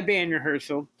my band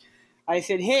rehearsal, I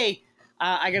said, hey,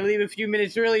 I got to leave a few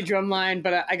minutes early, drumline,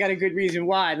 but I got a good reason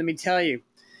why. Let me tell you.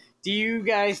 Do you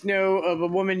guys know of a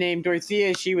woman named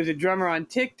Dorothea? She was a drummer on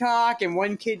TikTok, and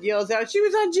one kid yells out, she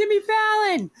was on Jimmy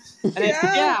Fallon. And I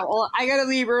said, well, I got to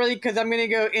leave early because I'm going to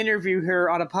go interview her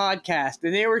on a podcast.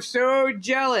 And they were so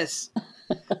jealous.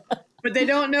 But they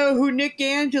don't know who Nick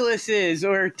Angelis is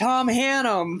or Tom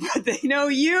Hannum, but they know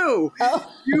you.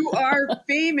 Oh. You are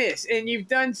famous, and you've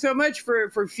done so much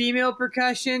for female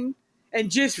percussion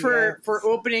and just for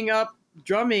opening up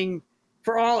drumming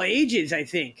for all ages, I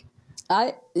think.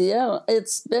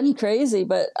 It's been crazy,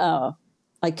 but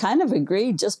I kind of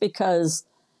agree just because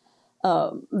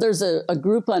there's a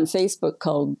group on Facebook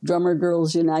called Drummer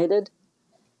Girls United.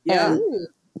 Yeah. And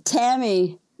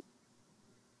Tammy,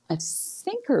 I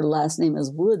think her last name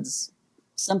is Woods,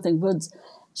 something Woods.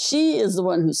 She is the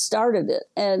one who started it.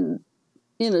 And,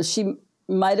 she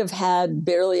might have had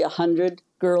barely 100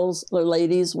 girls or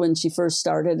ladies when she first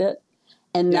started it.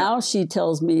 And now she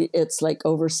tells me it's like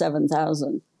over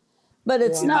 7,000. But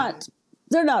it's not,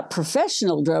 they're not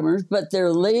professional drummers, but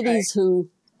they're ladies who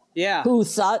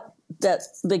thought that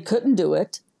they couldn't do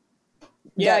it.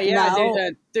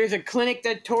 Now, there's a clinic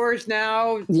that tours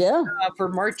now for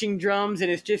marching drums, and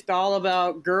it's just all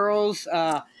about girls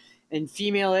and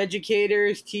female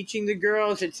educators teaching the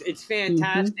girls. It's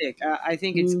fantastic. I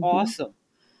think it's awesome.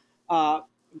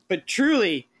 But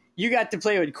truly, you got to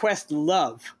play with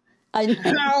Questlove.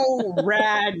 How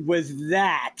rad was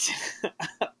that?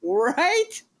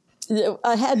 Right?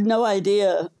 I had no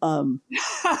idea. When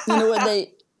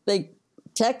they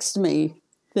text me,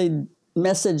 they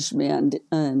messaged me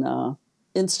on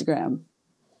Instagram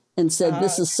and said,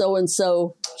 "This is so and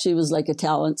so." She was like a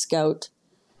talent scout.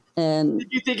 And did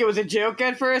you think it was a joke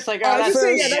at first? Like,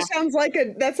 that sounds like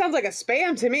a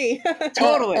spam to me.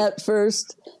 Totally. At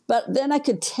first, but then I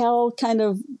could tell kind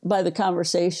of by the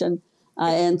conversation.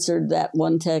 I answered that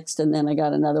one text, and then I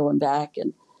got another one back,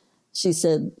 and she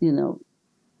said,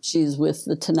 she's with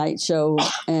the Tonight Show,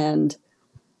 and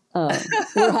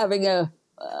we're having a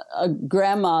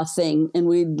grandma thing, and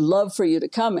we'd love for you to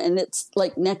come. And it's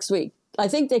like next week. I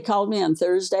think they called me on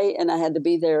Thursday, and I had to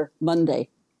be there Monday.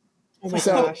 Oh my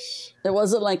gosh. There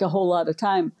wasn't like a whole lot of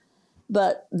time.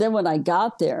 But then when I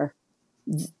got there,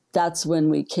 that's when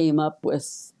we came up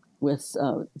with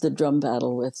the drum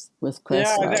battle with Questlove.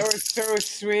 Yeah, that was so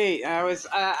sweet. I was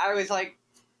like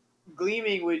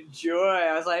gleaming with joy.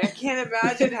 I was like, I can't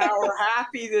imagine how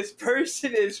happy this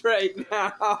person is right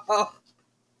now.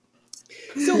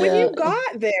 So when you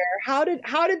got there, how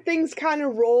did things kind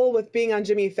of roll with being on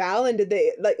Jimmy Fallon? Did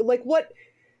they like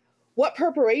what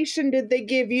preparation did they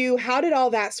give you? How did all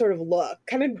that sort of look?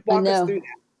 Kind of walk us through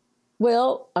that.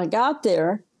 Well, I got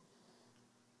there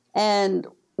and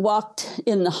walked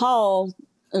in the hall.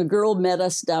 A girl met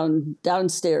us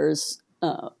downstairs,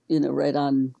 right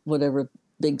on whatever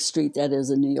big street that is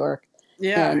in New York.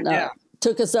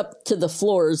 Took us up to the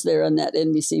floors there in that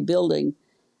NBC building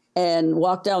and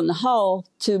walked down the hall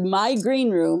to my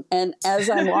green room. And as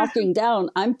I'm walking down,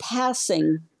 I'm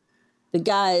passing the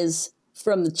guys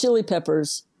from the Chili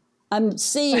Peppers. I'm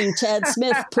seeing Chad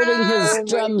Smith putting his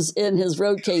drums in his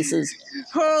road cases.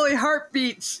 Holy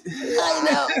heartbeats. I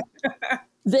know.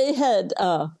 They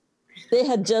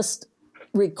had just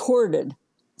recorded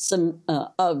some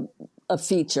a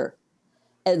feature,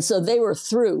 and so they were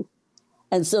through,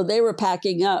 and so they were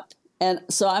packing up, and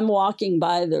so I'm walking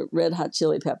by the Red Hot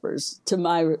Chili Peppers to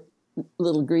my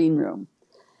little green room,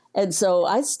 and so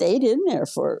I stayed in there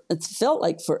it felt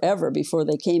like forever before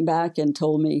they came back and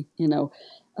told me,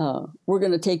 we're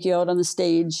going to take you out on the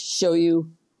stage, show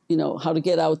you, how to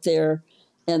get out there,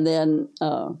 and then.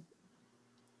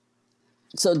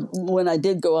 So when I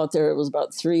did go out there, it was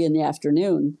about 3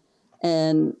 p.m,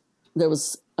 and there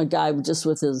was a guy just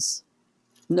with his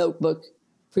notebook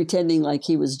pretending like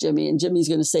he was Jimmy, and Jimmy's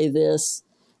going to say this,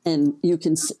 and you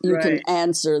can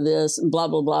answer this, and blah,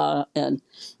 blah, blah. And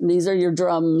these are your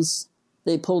drums.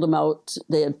 They pulled them out.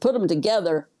 They had put them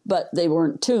together, but they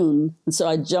weren't tuned. And so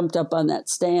I jumped up on that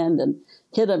stand and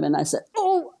hit him, and I said,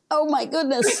 oh my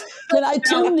goodness, can I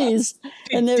tune these?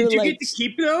 And they did you like, get to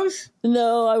keep those?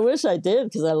 No, I wish I did,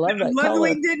 because I love that color.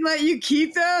 Ludwig didn't let you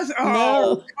keep those?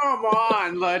 Oh, no. Come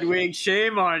on, Ludwig.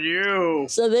 Shame on you.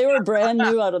 So they were brand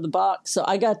new out of the box. So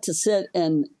I got to sit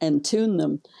and tune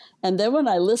them. And then when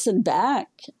I listened back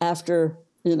after,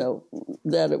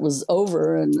 that it was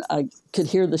over and I could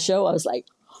hear the show, I was like,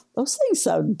 those things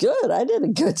sound good. I did a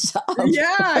good job.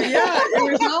 Yeah.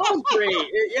 It was all great.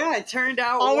 It turned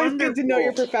out always wonderful. Good to know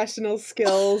your professional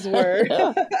skills were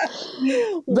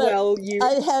well used.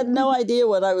 I had no idea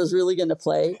what I was really going to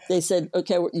play. They said,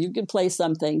 okay, you can play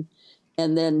something,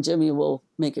 and then Jimmy will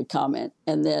make a comment,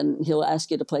 and then he'll ask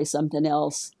you to play something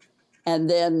else. And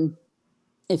then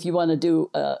if you want to do,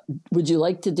 would you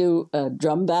like to do a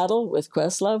drum battle with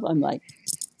Questlove? I'm like,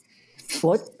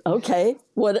 what? Okay.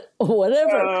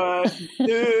 Whatever.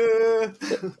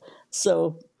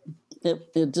 So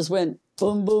it just went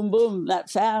boom, boom, boom that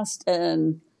fast.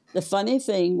 And the funny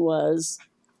thing was,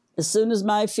 as soon as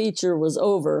my feature was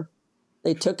over,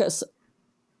 they took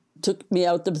me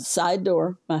out the side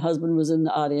door. My husband was in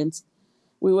the audience.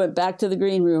 We went back to the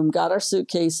green room, got our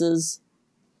suitcases,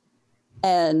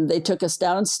 and they took us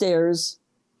downstairs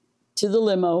to the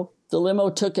limo. The limo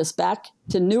took us back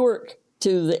to Newark,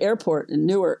 to the airport in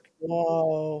Newark.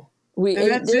 Whoa. We And ate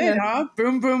that's dinner. it, huh?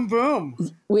 Boom, boom, boom.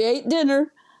 We ate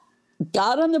dinner,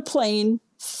 got on the plane,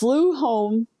 flew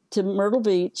home to Myrtle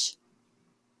Beach,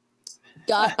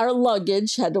 got our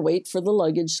luggage, had to wait for the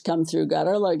luggage to come through, got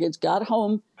our luggage, got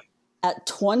home at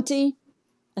 20,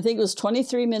 I think it was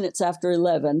 23 minutes after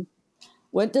 11,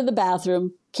 went to the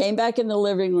bathroom, came back in the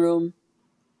living room,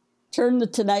 turned the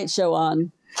Tonight Show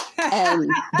on,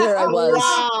 and there I was.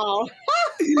 Wow.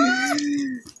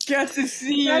 Got to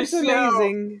see That's yourself.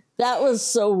 amazing. That was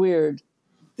so weird.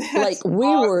 That's we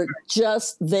awesome. were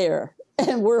just there,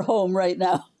 and we're home right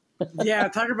now. Yeah,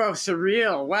 talk about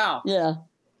surreal. Wow. Yeah.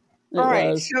 All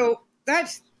right, so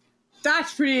that's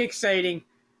pretty exciting.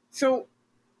 So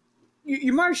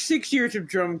you marched 6 years of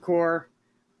drum corps.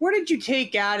 What did you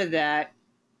take out of that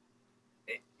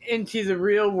into the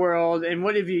real world, and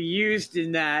what have you used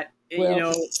in that,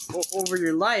 over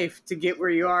your life to get where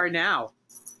you are now?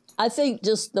 I think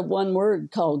just the one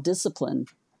word called discipline.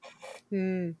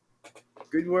 Hmm.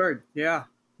 Good word, yeah.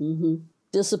 Mm-hmm.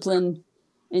 Discipline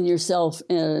in yourself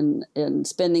and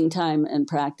spending time and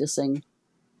practicing.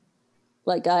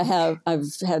 Like I've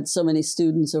had so many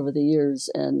students over the years,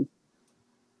 and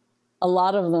a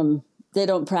lot of them, they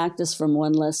don't practice from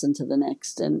one lesson to the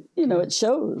next. And, it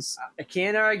shows. I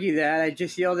can't argue that. I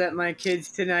just yelled at my kids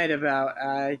tonight about,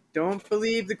 I don't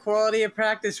believe the quality of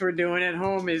practice we're doing at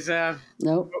home is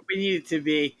Nope. what we need it to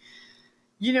be.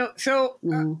 So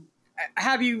No.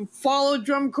 have you followed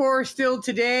drum corps still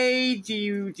today? Do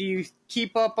you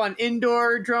keep up on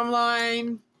indoor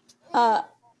drumline?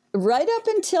 Right up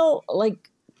until like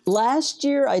last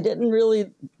year, I didn't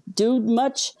really do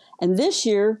much. And this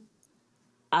year,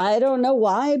 I don't know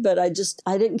why, but I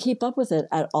didn't keep up with it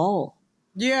at all.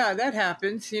 Yeah, that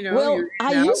happens. Well,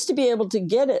 I used to be able to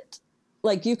get it.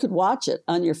 Like you could watch it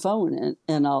on your phone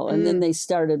and all. And then they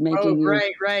started making you.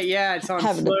 Right. Yeah, it's on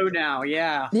slow now.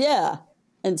 Yeah. Yeah.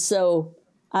 And so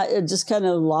I just kind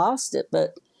of lost it.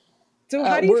 But So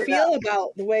how do you feel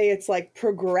about the way it's like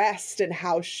progressed and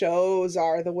how shows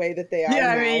are the way that they are? Yeah,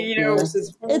 now I mean,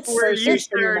 versus where you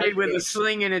started with a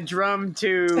sling and a drum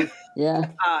to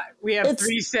we have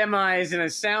 3 semis and a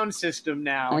sound system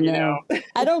now. I know.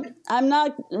 I'm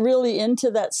not really into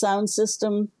that sound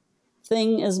system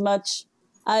thing as much.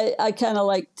 I kind of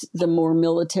liked the more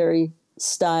military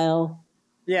style.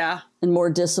 Yeah. And more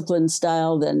disciplined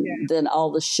style than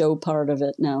all the show part of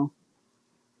it now.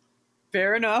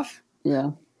 Fair enough.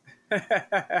 Yeah.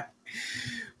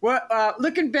 Well,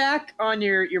 looking back on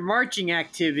your marching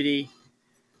activity,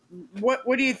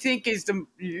 what do you think is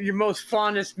your most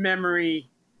fondest memory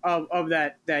of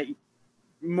that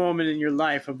moment in your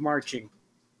life of marching?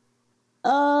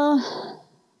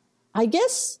 I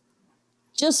guess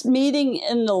just meeting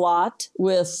in the lot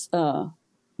with the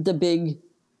big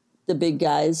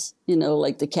guys,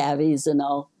 like the cavies and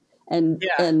all, and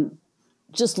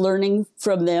just learning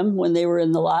from them when they were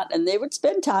in the lot, and they would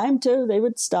spend time too. They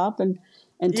would stop and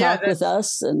talk with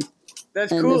us, and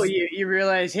that's cool. You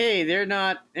realize, hey, they're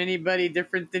not anybody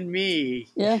different than me.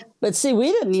 Yeah, but see,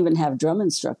 we didn't even have drum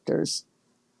instructors,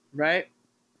 right?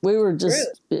 We were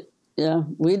just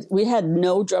we had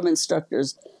no drum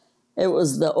instructors. It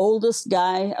was the oldest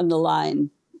guy on the line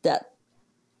that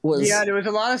was. Yeah, there was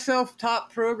a lot of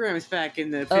self-taught programs back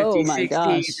in the 50s,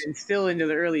 60s, and still into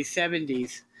the early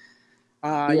 70s.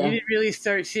 You didn't really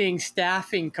start seeing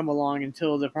staffing come along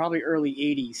until the probably early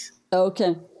 80s.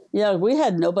 Okay. Yeah, we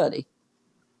had nobody.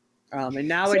 And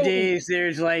nowadays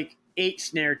there's like 8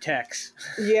 snare techs.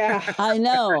 Yeah. I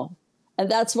know.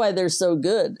 And that's why they're so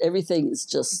good. Everything is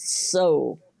just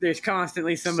so there's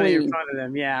constantly somebody in front of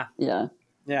them. Yeah. Yeah.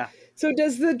 Yeah. So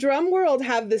does the drum world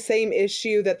have the same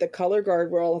issue that the color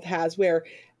guard world has, where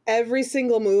every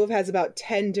single move has about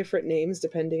 10 different names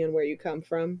depending on where you come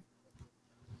from?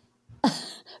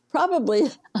 Probably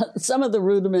some of the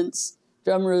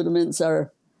drum rudiments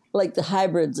are like the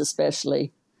hybrids,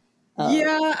 especially.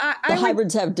 The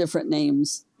hybrids have different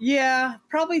names. Yeah,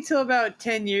 probably till about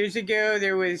 10 years ago,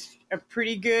 there was a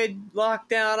pretty good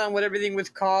lockdown on what everything was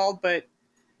called, but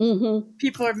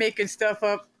people are making stuff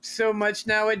up so much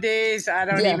nowadays. I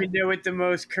don't even know what the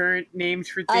most current names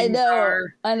for things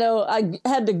are. I know. I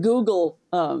had to Google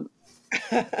hybrids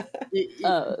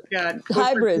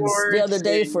the other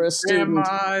day for a student.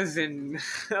 Grandmas and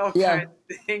all kinds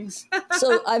of things.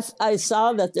 So I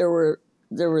saw that there were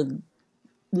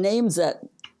names that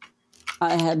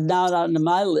I had not on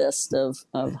my list of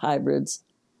hybrids.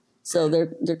 So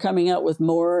they're coming out with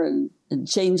more and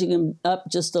changing them up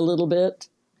just a little bit.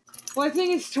 Well, I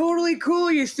think it's totally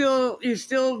cool. You're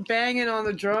still banging on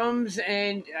the drums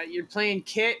and you're playing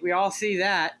kit. We all see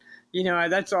that.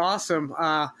 That's awesome.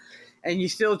 And you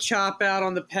still chop out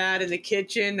on the pad in the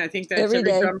kitchen. I think that's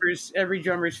every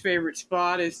drummer's favorite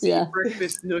spot is the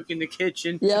breakfast nook in the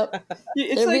kitchen. Yep.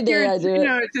 It's every like day I do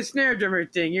it. It's a snare drummer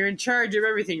thing. You're in charge of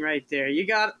everything right there. You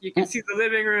can see the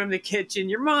living room, the kitchen.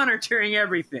 You're monitoring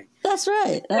everything. That's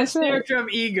right. That's snare right. drum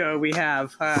ego we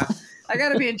have. I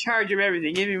got to be in charge of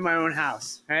everything, even my own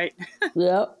house, right?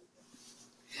 Yep.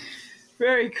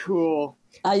 Very cool.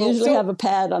 I usually have a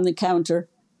pad on the counter.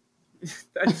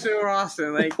 That's so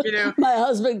awesome. My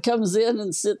husband comes in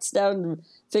and sits down and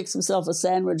fix himself a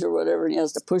sandwich or whatever, and he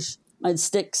has to push my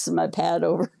sticks and my pad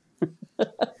over.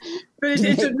 But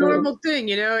it's a normal thing,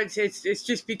 It's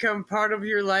just become part of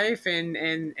your life and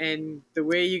the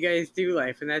way you guys do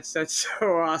life, and that's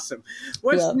so awesome.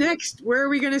 What's next? Where are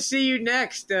we going to see you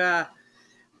next?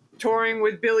 Touring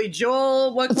with Billy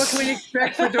Joel? What can we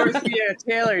expect for Dorothea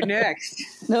Taylor next?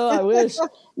 No, I wish.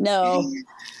 No.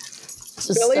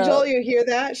 Billy Joel, you hear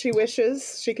that? She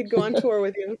wishes she could go on tour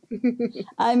with you.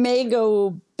 I may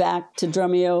go back to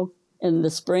Drumeo in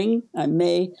the spring. I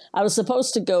was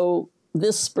supposed to go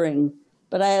this spring,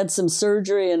 but I had some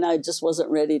surgery and I just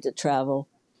wasn't ready to travel.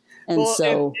 And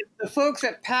so if the folks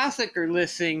at PASIC are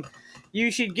listening, you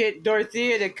should get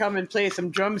Dorothea to come and play some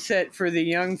drum set for the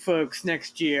young folks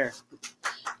next year.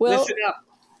 Well, listen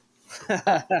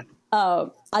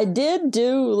up. I did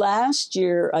do last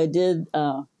year.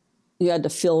 You had to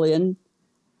fill in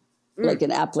like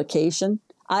an application.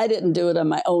 I didn't do it on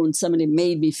my own. Somebody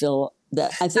made me fill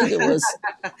that. I think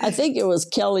it was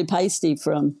Kelly Peisty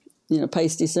from,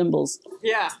 Peisty Cymbals.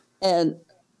 Yeah.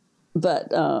 But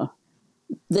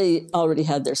they already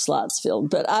had their slots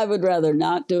filled. But I would rather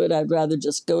not do it. I'd rather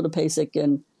just go to PASIC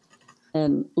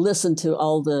and listen to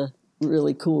all the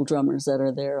really cool drummers that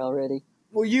are there already.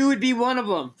 Well, you would be one of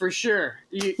them for sure.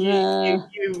 You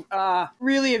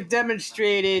really have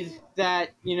demonstrated that,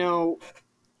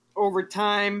 over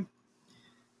time,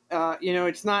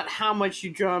 it's not how much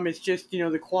you drum, it's just,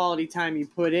 the quality time you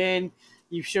put in.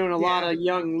 You've shown a lot of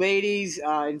young ladies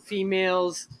and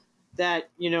females that,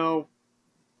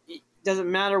 it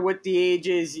doesn't matter what the age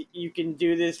is, you can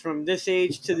do this from this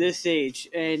age to this age.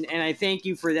 And I thank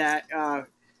you for that,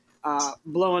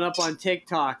 blowing up on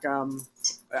TikTok.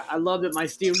 I love that my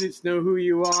students know who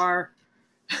you are.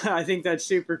 I think that's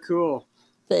super cool.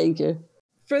 Thank you.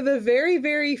 For the very,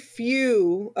 very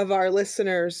few of our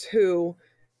listeners who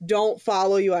don't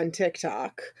follow you on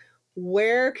TikTok,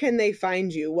 where can they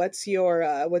find you? What's your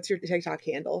TikTok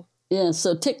handle? Yeah,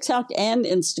 so TikTok and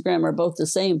Instagram are both the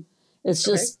same. It's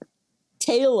just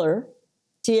Taylor,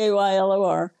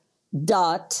 Taylor,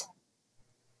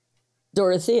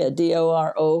 Dorothea, Dorothea,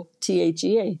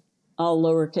 all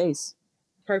lowercase.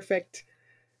 Perfect.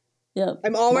 Yeah.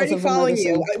 I'm already following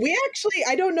you. We actually,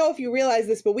 I don't know if you realize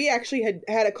this, but we actually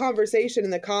had a conversation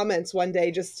in the comments one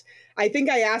day. I think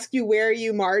I asked you where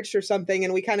you marched or something,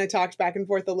 and we kind of talked back and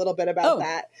forth a little bit about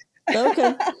that.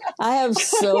 Okay. I have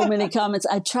so many comments.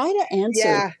 I try to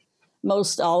answer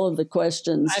most all of the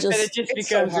questions. I bet it just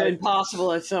becomes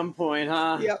impossible at some point,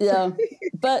 huh? Yep. Yeah.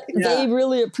 But they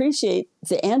really appreciate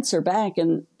the answer back,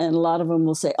 and a lot of them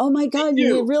will say, "Oh my God,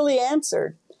 you really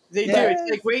answered." They do. It's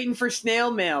like waiting for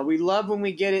snail mail. We love when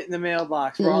we get it in the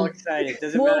mailbox. We're all excited.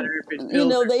 Doesn't matter if it's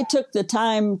built they took the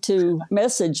time to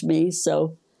message me,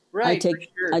 so I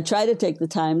try to take the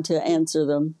time to answer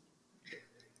them.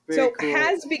 So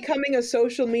has becoming a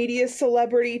social media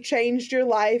celebrity changed your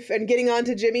life, and getting on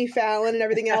to Jimmy Fallon and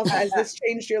everything else, has this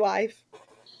changed your life?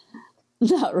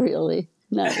 Not really.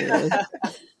 Not really.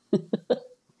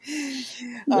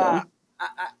 No.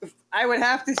 I would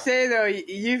have to say, though,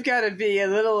 you've got to be a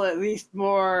little at least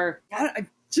more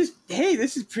hey,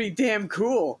 this is pretty damn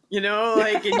cool.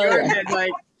 Like in your head,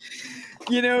 like,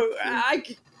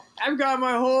 I've gone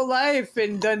my whole life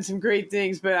and done some great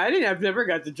things, but I've never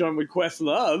got to drum with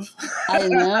Questlove. I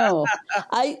know.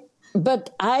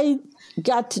 But I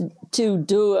got to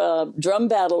do a drum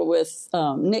battle with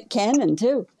Nick Cannon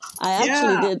too.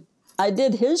 I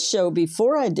did his show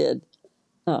before I did.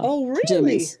 Oh, really?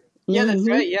 Jimmy's. Yeah, that's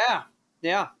right. Yeah.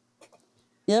 Yeah.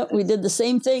 Yep, we did the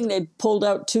same thing. They pulled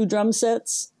out 2 drum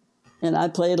sets, and I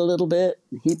played a little bit.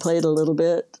 He played a little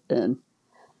bit, and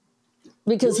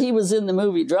because he was in the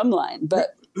movie Drumline.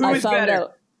 But I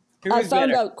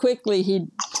found out quickly he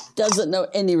doesn't know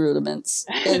any rudiments.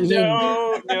 And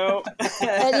no.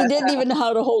 And he didn't even know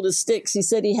how to hold his sticks. He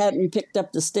said he hadn't picked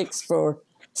up the sticks for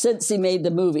since he made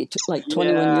the movie like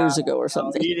 21 years ago or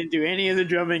something. He didn't do any of the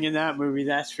drumming in that movie,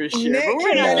 that's for sure. Nick But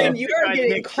we're not Cannon, gonna you pick are on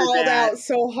getting Nick for called that. out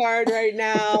so hard right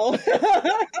now.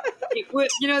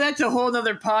 You know, that's a whole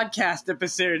other podcast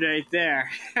episode right there.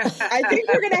 I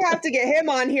think we're going to have to get him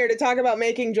on here to talk about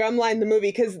making Drumline the movie,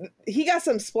 because he got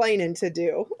some splaining to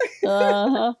do.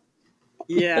 Uh-huh.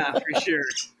 Yeah,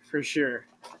 for sure.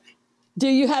 Do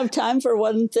you have time for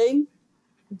one thing?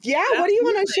 Yeah, what do you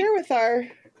want to share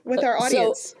with our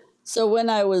audience? So when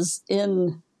I was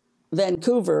in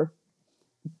Vancouver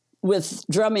with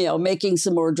Drumeo, making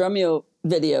some more Drumeo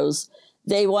videos,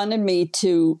 they wanted me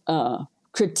to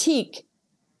critique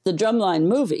the Drumline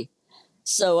movie.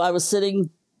 So I was sitting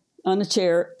on a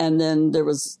chair, and then there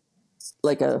was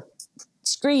like a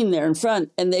screen there in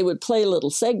front, and they would play little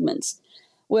segments.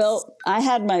 Well, I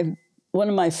had one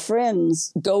of my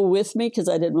friends go with me because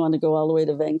I didn't want to go all the way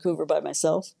to Vancouver by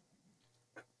myself.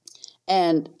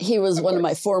 And he was one of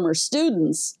my former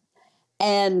students.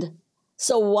 And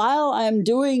so while I'm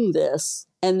doing this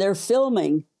and they're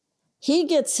filming, he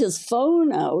gets his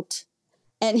phone out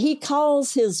and he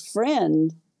calls his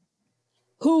friend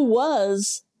who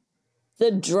was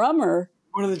the drummer.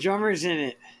 One of the drummers in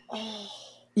it.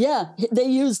 Yeah, they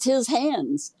used his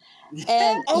hands.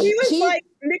 And he was like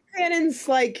Nick Cannon's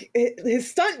like his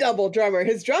stunt double drummer,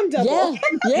 his drum double.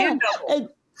 Yeah. And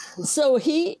so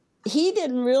he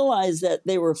didn't realize that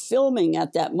they were filming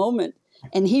at that moment.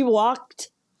 And he walked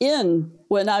in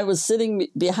when I was sitting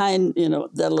behind,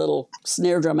 that little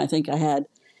snare drum I think I had,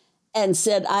 and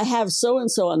said, I have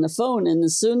so-and-so on the phone. And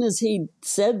as soon as he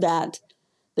said that,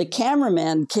 the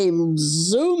cameraman came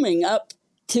zooming up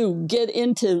to get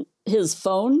into his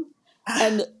phone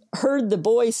and heard the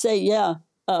boy say,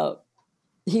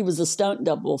 he was a stunt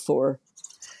double for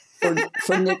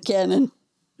Nick Cannon.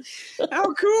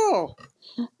 How cool.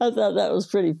 I thought that was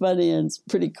pretty funny and it's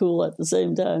pretty cool at the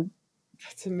same time.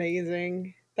 That's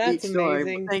amazing. That's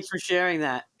amazing. Thanks for sharing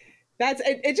that.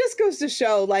 It just goes to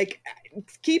show, like,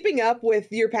 keeping up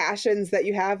with your passions that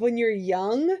you have when you're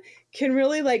young can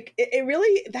really, it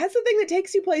really, that's the thing that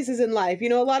takes you places in life.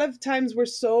 A lot of times we're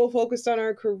so focused on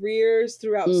our careers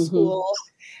throughout school.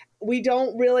 We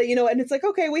don't really, and it's like,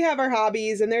 okay, we have our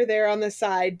hobbies and they're there on the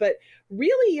side, but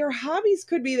really your hobbies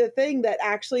could be the thing that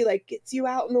actually gets you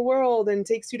out in the world and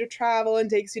takes you to travel and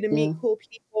takes you to meet cool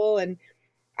people. And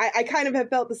I kind of have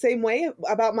felt the same way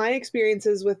about my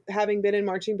experiences with having been in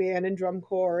marching band and drum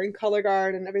corps and color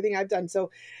guard and everything I've done.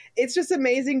 So it's just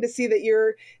amazing to see that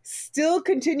you're still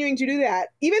continuing to do that,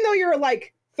 even though you're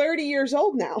 30 years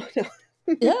old now.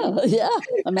 Yeah.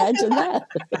 Imagine that.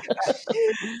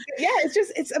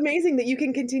 It's amazing that you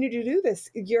can continue to do this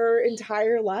your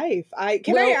entire life. I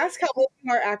ask how old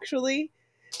you are actually?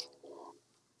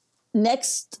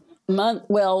 Next month,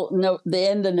 the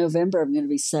end of November, I'm going to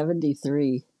be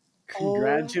 73.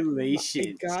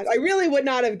 Congratulations. Oh, God. I really would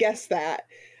not have guessed that.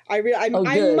 I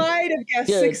might have guessed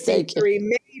 63,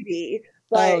 maybe.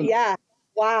 But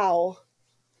wow.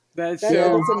 That's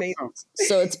amazing.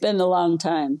 So it's been a long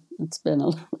time.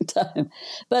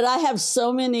 But I have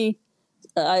so many,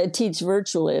 I teach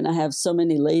virtually, and I have so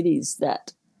many ladies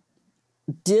that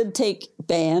did take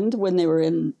band when they were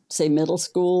in, say, middle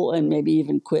school and maybe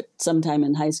even quit sometime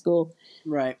in high school.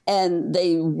 Right. And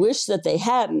they wish that they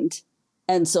hadn't.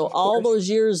 And so all those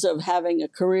years of having a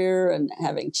career and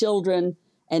having children,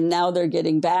 and now they're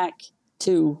getting back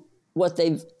to what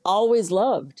they've always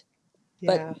loved,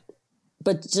 but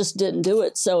just didn't do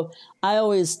it. So I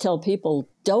always tell people,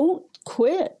 don't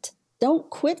quit. Don't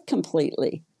quit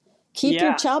completely. Keep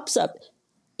your chops up.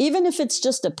 Even if it's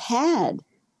just a pad.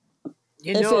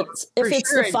 If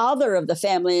it's the father of the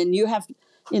family and you have,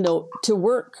 to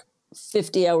work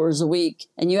 50 hours a week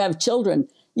and you have children,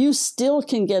 you still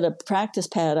can get a practice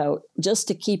pad out just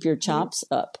to keep your chops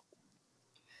up.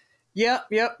 Yep.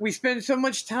 We spend so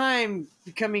much time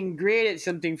becoming great at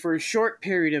something for a short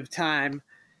period of time.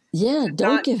 Yeah,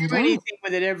 don't give it up. Not do anything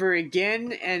with it ever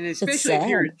again. And especially if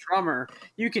you're a drummer,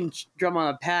 you can drum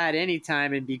on a pad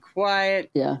anytime and be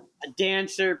quiet. Yeah. A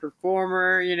dancer,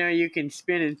 performer, you can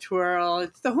spin and twirl.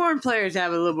 It's the horn players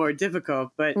have it a little more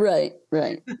difficult, but right.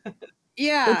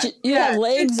 Yeah, but you have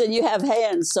legs and you have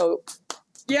hands, so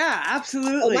yeah,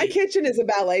 absolutely. My kitchen is a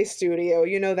ballet studio,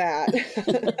 you know that.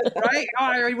 Right? Oh,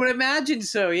 I would imagine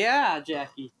so. Yeah,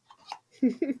 Jackie.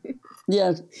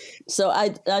 Yeah. So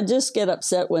I just get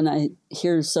upset when I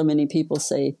hear so many people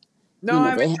say, no, I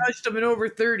haven't touched them in over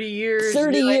 30 years.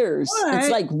 30 years. Like, it's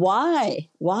like, why?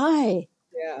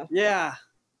 Yeah.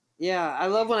 Yeah, I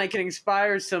love when I can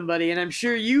inspire somebody, and I'm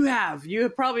sure you have. You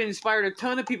have probably inspired a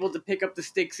ton of people to pick up the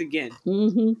sticks again.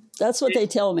 That's what they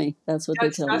tell me. That's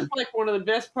That's like one of the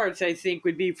best parts, I think,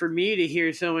 would be for me to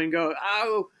hear someone go,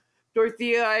 "Oh,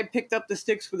 Dorothea, I picked up the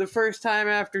sticks for the first time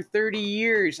after 30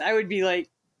 years." I would be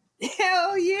like,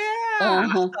 "Hell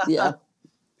yeah!" Yeah.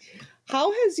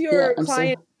 How has your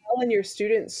clientele and your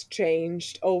students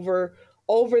changed over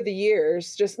the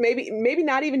years? Just maybe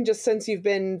not even just since you've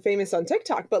been famous on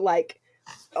TikTok, but like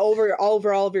over all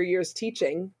of your years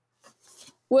teaching.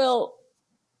 Well,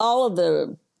 all of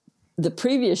the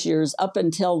previous years up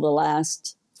until the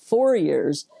last 4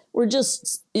 years were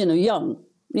just,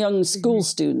 young school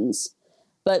students.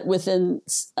 But within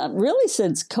really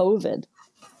since COVID,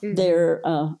 they're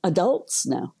adults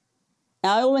now.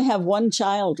 I only have one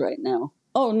child right now.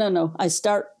 Oh, no.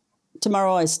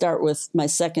 Tomorrow I start with my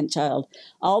second child.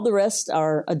 All the rest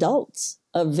are adults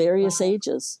of various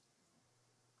ages.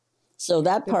 So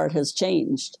that part has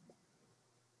changed.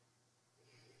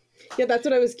 Yeah, that's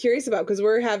what I was curious about, because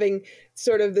we're having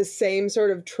sort of the same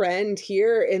sort of trend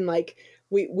here in like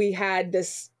we had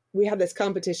this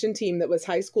competition team that was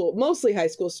mostly high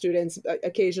school students,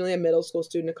 occasionally a middle school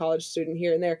student, a college student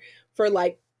here and there, for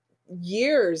like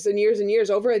years and years and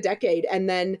years, over a decade. And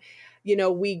then,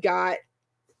 we got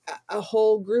a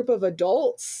whole group of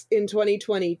adults in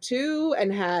 2022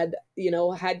 and had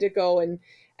to go and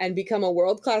become a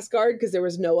world-class guard because there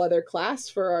was no other class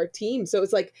for our team. So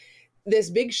it's like this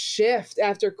big shift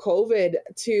after COVID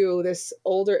to this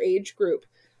older age group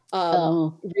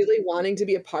really wanting to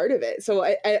be a part of it. So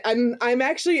I'm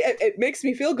actually, it makes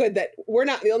me feel good that we're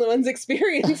not the only ones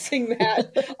experiencing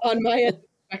that on my end of the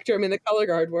spectrum in the color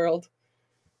guard world.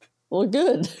 Well,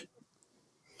 good.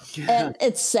 Yeah. And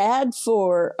it's sad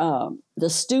for the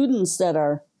students that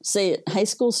are, say, high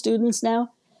school students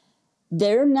now.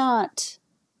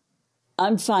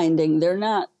 I'm finding they're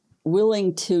not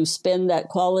willing to spend that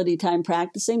quality time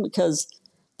practicing because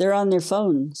they're on their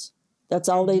phones. That's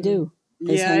all they do.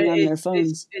 Hang on their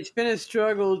phones. It's been a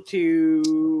struggle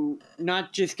to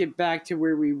not just get back to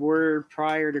where we were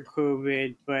prior to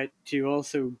COVID, but to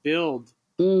also build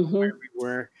where we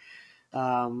were.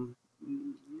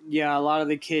 A lot of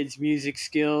the kids' music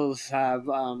skills have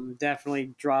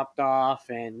definitely dropped off,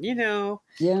 and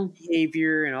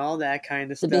behavior and all that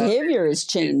kind of stuff. The behavior has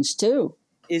changed too.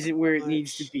 Isn't where it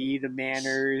needs to be. The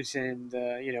manners and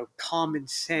common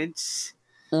sense.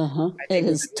 It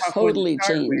has totally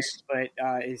changed, but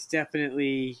it's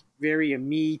definitely very a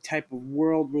me type of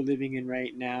world we're living in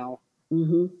right now.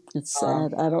 It's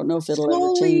sad. I don't know if it'll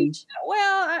ever change.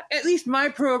 Well, at least my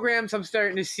programs, I'm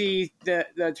starting to see the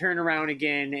turnaround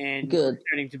again and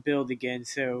starting to build again.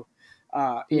 So,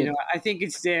 I think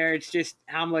it's there. It's just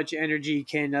how much energy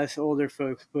can us older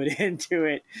folks put into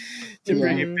it to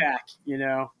bring it back,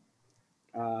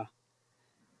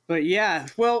 But yeah,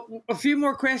 well, a few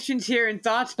more questions here and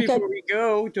thoughts before we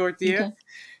go, Dorothea. Okay.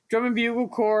 Drum and Bugle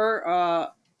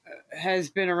Corps has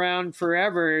been around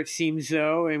forever, it seems,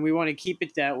 though, and we want to keep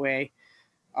it that way.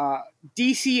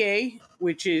 DCA,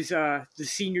 which is the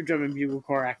Senior Drum and Bugle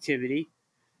Corps activity,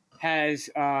 has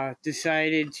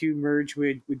decided to merge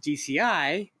with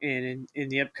DCI in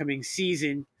the upcoming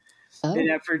season in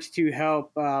efforts to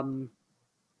help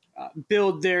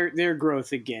build their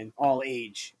growth again, all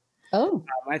age.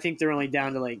 I think they're only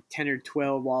down to like 10 or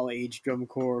 12 all-age drum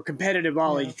corps, competitive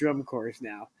all-age drum corps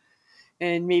now.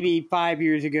 And maybe 5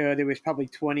 years ago, there was probably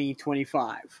 20,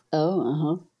 25.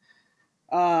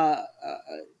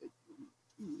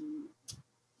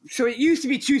 So it used to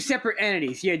be two separate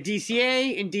entities. You had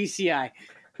DCA and DCI.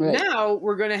 Right. Now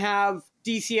we're going to have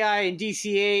DCI and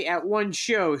DCA at one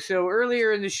show. So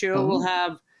earlier in the show, we'll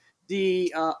have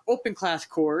the open class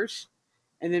corps,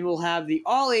 and then we'll have the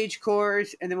all-age corps,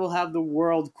 and then we'll have the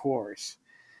world corps.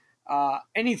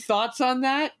 Any thoughts on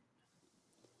that?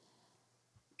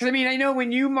 Because, I know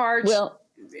when you marched,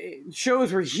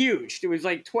 shows were huge. There was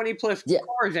like 20-plus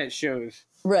corps at shows.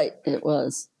 Right, it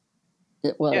was.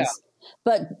 Yeah.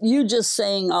 But you just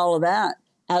saying all of that,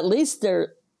 at least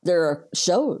there are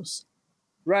shows.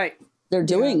 Right. They're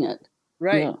doing it.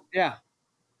 Right, yeah.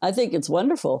 I think it's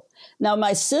wonderful. Now,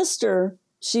 my sister,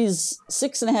 she's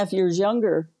 6.5 years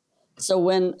younger. So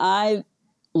when I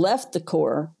left the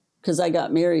Corps, because I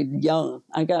got married young,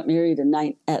 I got married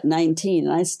at 19,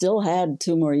 and I still had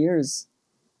 2 more years.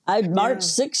 I'd marched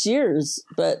 6 years,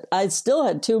 but I still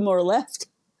had 2 more left.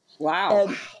 Wow.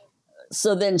 And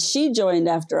so then she joined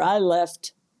after I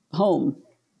left home.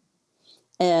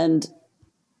 And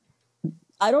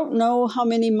I don't know how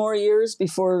many more years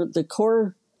before the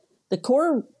Corps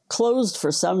closed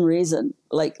for some reason,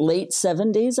 like late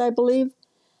 70s, I believe.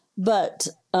 But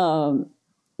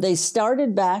they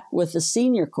started back with the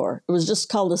senior corps. It was just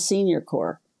called a senior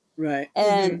corps. Right.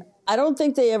 And I don't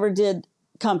think they ever did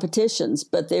competitions,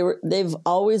 but they've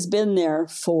always been there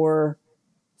for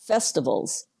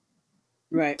festivals,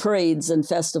 right, parades and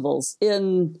festivals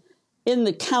in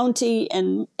the county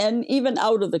and even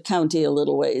out of the county a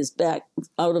little ways, back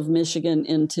out of Michigan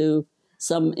into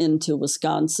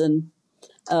Wisconsin,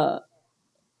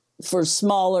 for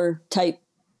smaller type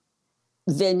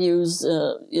venues,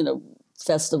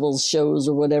 festivals, shows,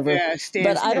 or whatever. Yeah,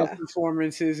 but I don't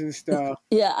performances and stuff.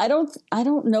 Yeah, I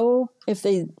don't know if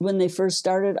when they first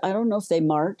started, I don't know if they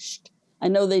marched. I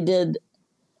know they did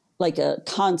like a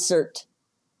concert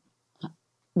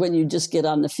when you just get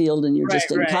on the field and you're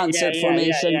just in concert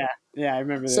formation. Yeah, I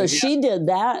remember that. So she did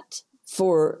that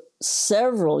for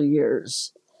several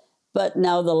years. But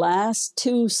now the last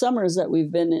 2 summers that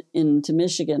we've been into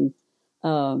Michigan,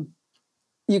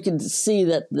 you can see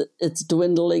that it's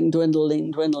dwindling.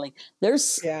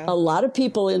 There's a lot of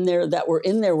people in there that were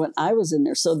in there when I was in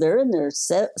there. So they're in their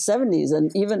 70s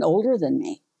and even older than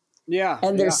me. Yeah.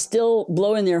 And they're still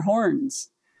blowing their horns.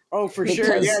 Oh, for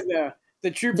sure. Yeah,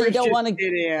 the troopers did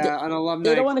an alumni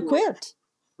They don't want to quit.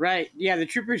 Right. Yeah, the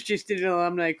troopers just did an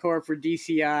alumni corps for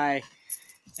DCI.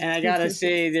 And I got to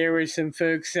say, there were some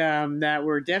folks that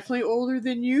were definitely older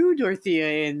than you,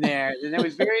 Dorothea, in there. And that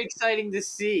was very exciting to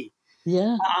see.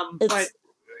 Yeah. But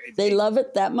they love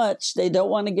it that much. They don't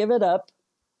want to give it up.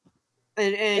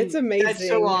 And it's amazing. That's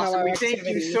so awesome. We thank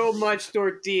you so much,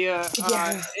 Dorothea.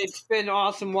 Yeah. It's been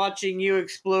awesome watching you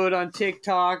explode on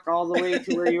TikTok all the way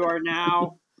to where you are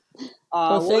now.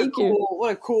 Well, thank you.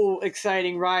 What a cool,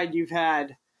 exciting ride you've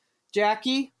had.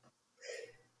 Jackie?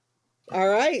 All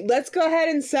right, let's go ahead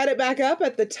and set it back up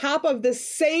at the top of the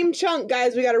same chunk,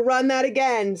 guys. We got to run that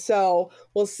again. So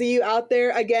we'll see you out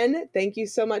there again. Thank you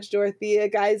so much, Dorothea.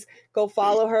 Guys, go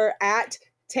follow her at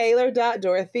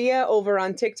Taylor.Dorothea over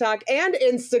on TikTok and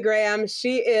Instagram.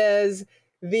 She is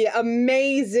the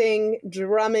amazing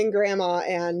drumming grandma.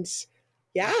 And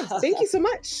yeah, thank you so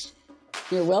much.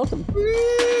 You're welcome.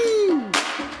 Woo!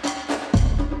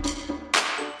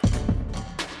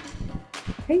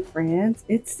 Hey friends,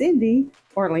 it's Cindy,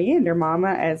 or Leander Mama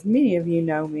as many of you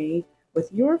know me,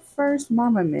 with your first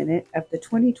Mama Minute of the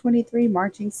 2023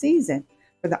 marching season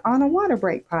for the On a Water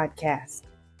Break podcast.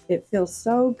 It feels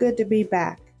so good to be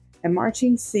back, and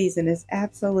marching season is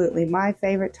absolutely my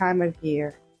favorite time of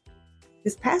year.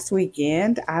 This past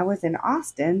weekend, I was in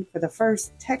Austin for the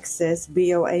first Texas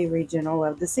BOA regional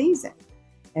of the season,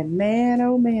 and man,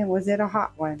 oh man, was it a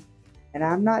hot one. And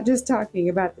I'm not just talking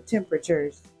about the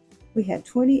temperatures. We had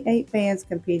 28 bands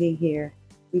competing here,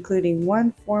 including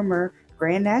 1 former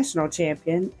Grand National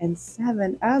champion and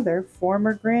 7 other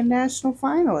former Grand National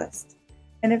finalists.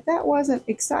 And if that wasn't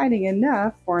exciting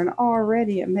enough for an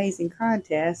already amazing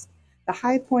contest, the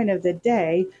high point of the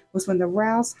day was when the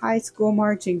Rouse High School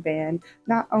Marching Band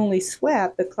not only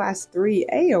swept the Class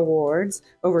 3A awards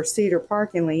over Cedar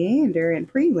Park and Leander in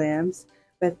prelims,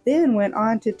 but then went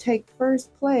on to take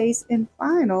first place in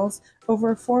finals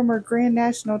over former Grand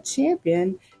National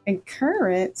champion and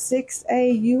current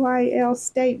 6A UIL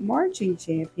state marching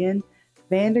champion,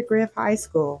 Vandergrift High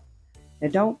School. Now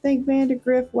don't think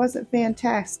Vandergrift wasn't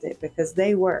fantastic, because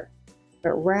they were.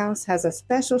 But Rouse has a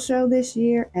special show this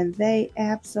year, and they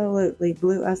absolutely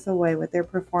blew us away with their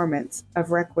performance of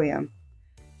Requiem.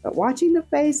 But watching the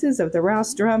faces of the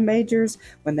Rouse drum majors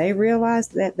when they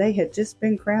realized that they had just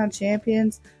been crowned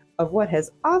champions of what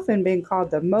has often been called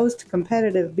the most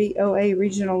competitive BOA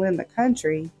regional in the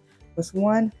country was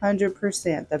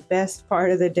 100% the best part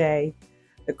of the day.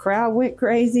 The crowd went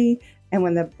crazy, and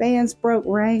when the bands broke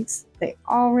ranks, they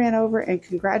all ran over and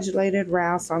congratulated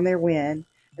Rouse on their win,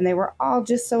 and they were all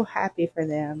just so happy for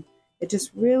them. It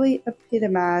just really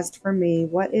epitomized for me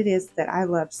what it is that I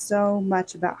love so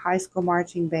much about high school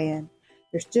marching band.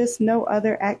 There's just no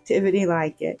other activity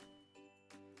like it.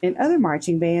 In other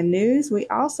marching band news, we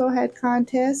also had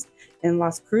contests in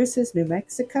Las Cruces, New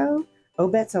Mexico,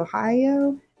 Obetz,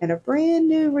 Ohio, and a brand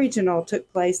new regional took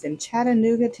place in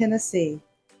Chattanooga, Tennessee.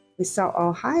 We saw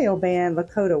Ohio band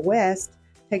Lakota West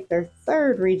take their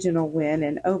 3rd regional win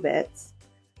in Obetz.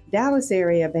 Dallas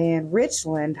area band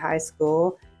Richland High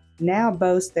School now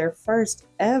boast their first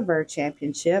ever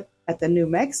championship at the New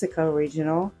Mexico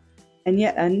Regional, and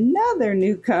yet another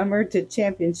newcomer to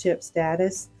championship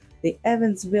status, the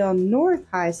Evansville North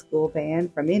High School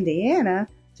band from Indiana,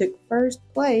 took first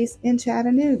place in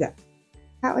Chattanooga.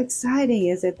 How exciting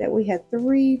is it that we had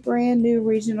 3 brand new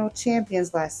regional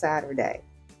champions last Saturday?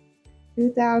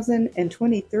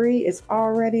 2023 is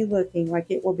already looking like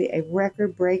it will be a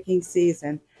record-breaking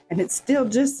season, and it's still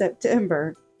just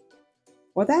September.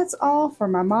 Well, that's all for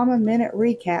my Mama Minute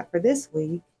recap for this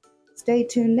week. Stay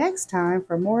tuned next time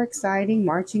for more exciting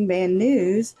marching band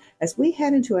news as we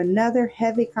head into another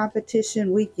heavy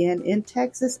competition weekend in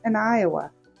Texas and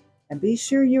Iowa. And be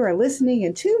sure you are listening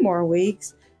in 2 more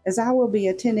weeks as I will be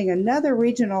attending another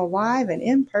regional live and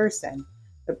in person,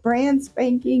 the brand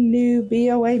spanking new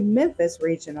BOA Memphis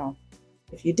Regional.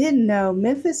 If you didn't know,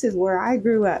 Memphis is where I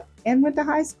grew up and went to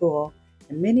high school,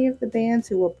 and many of the bands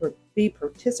who will be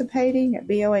participating at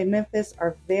BOA Memphis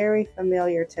are very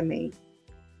familiar to me.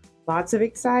 Lots of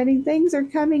exciting things are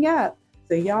coming up,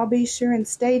 so y'all be sure and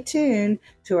stay tuned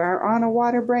to our On a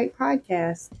Water Break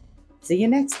podcast. See you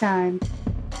next time.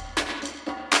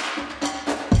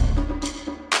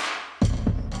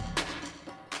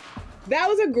 That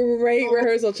was a great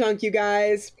rehearsal chunk, you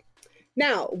guys.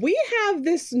 Now, we have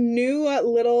this new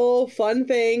little fun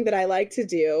thing that I like to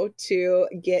do to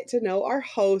get to know our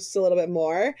hosts a little bit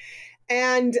more.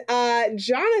 And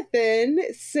Jonathan,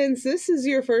 since this is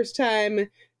your first time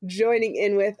joining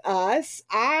in with us,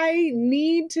 I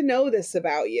need to know this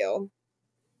about you.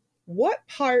 What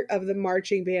part of the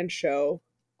marching band show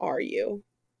are you?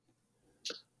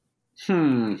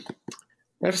 I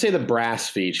have to say the brass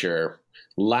feature.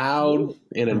 Loud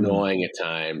and annoying at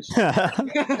times.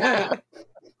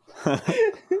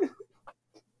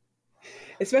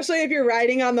 Especially if you're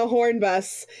riding on the horn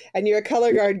bus and you're a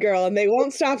color guard girl and they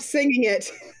won't stop singing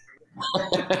it.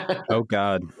 Oh,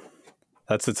 God.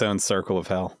 That's its own circle of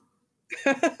hell.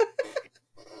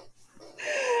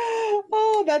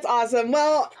 Oh, that's awesome.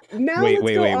 Well, now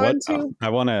wait. on What? to... I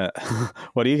want to.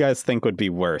 What do you guys think would be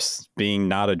worse? Being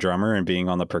not a drummer and being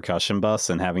on the percussion bus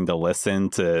and having to listen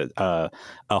to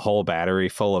a whole battery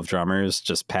full of drummers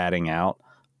just padding out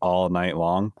all night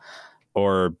long,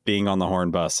 or being on the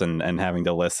horn bus and having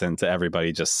to listen to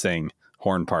everybody just sing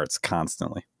horn parts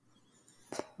constantly?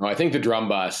 Oh, I think the drum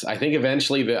bus. I think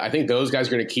eventually I think those guys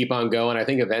are going to keep on going. I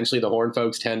think eventually the horn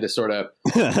folks tend to sort of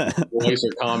voice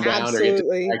or calm down.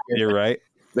 Absolutely. Or get You're right.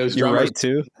 Those You're drummers right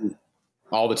too.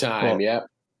 All the time. Well, Yep.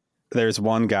 There's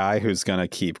one guy who's going to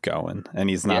keep going and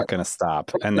he's not going to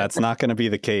stop. And that's not going to be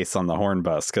the case on the horn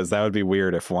bus, because that would be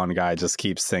weird if one guy just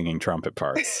keeps singing trumpet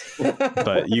parts.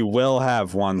 But you will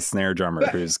have one snare drummer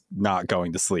who's not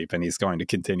going to sleep and he's going to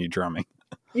continue drumming.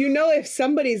 You know, if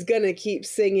somebody's going to keep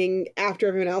singing after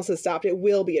everyone else has stopped, it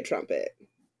will be a trumpet.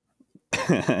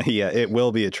 Yeah, it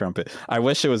will be a trumpet. I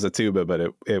wish it was a tuba,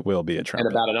 but it will be a trumpet.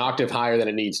 And about an octave higher than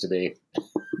it needs to be.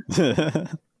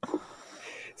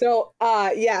 So,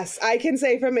 yes, I can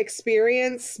say from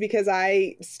experience, because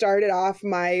I started off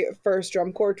my first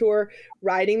drum corps tour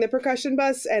riding the percussion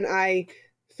bus, and I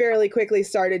fairly quickly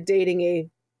started dating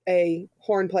a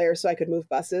horn player so I could move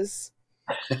buses.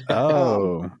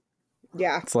 Oh.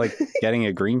 Yeah. It's like getting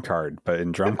a green card, but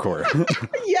in drum corps.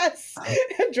 Yes,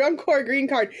 drum corps green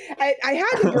card. I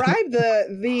had to bribe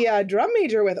the drum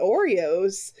major with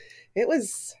Oreos. It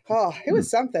was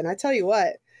something, I tell you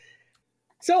what.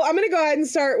 So I'm going to go ahead and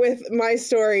start with my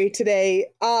story today.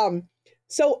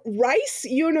 So Rice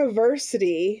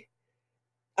University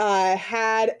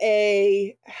had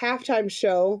a halftime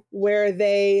show where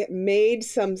they made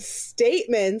some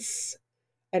statements,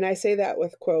 and I say that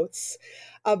with quotes,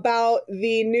 about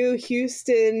the new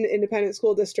Houston Independent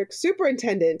School District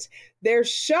superintendent. Their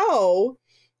show,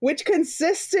 which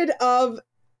consisted of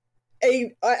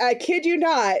I kid you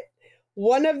not,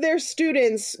 one of their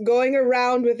students going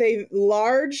around with a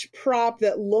large prop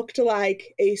that looked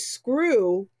like a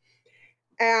screw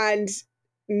and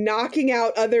knocking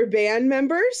out other band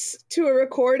members to a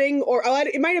recording, or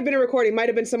it might have been a recording, might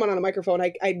have been someone on a microphone.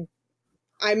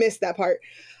 I missed that part.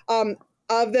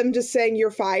 Of them just saying, "You're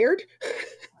fired."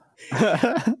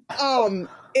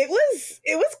 It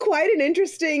was quite an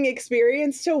interesting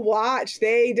experience to watch.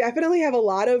 They definitely have a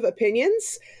lot of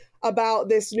opinions about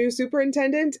this new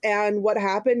superintendent and what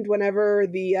happened whenever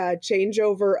the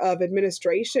changeover of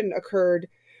administration occurred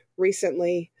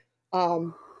recently.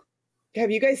 Have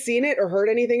you guys seen it or heard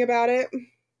anything about it?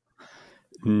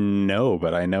 No,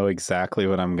 but I know exactly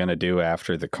what I'm going to do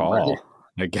after the call.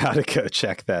 I got to go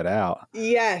check that out.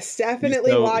 Yes,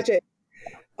 definitely watch it.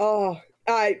 Oh,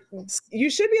 you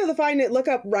should be able to find it. Look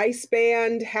up Rice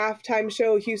Band halftime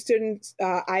show Houston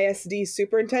ISD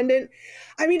superintendent.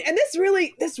 I mean, and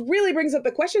this really brings up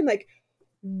the question, like,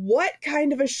 what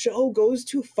kind of a show goes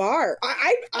too far?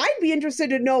 I'd be interested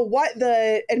to know what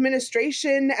the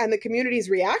administration and the community's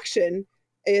reaction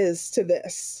is to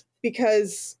this,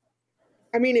 because,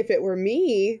 I mean, if it were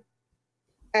me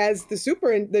as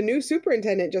the new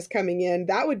superintendent just coming in,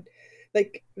 that would,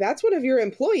 like, that's one of your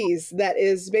employees that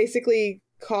is basically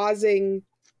causing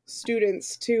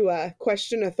students to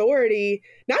question authority,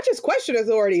 not just question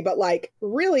authority, but like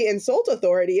really insult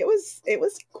authority. It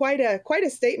was quite a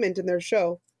statement in their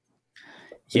show.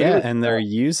 Yeah, and they're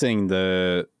using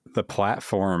the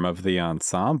platform of the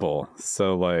ensemble.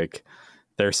 So like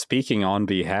they're speaking on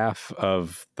behalf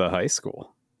of the high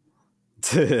school.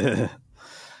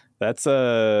 That's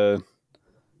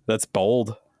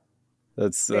bold.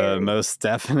 That's most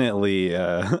definitely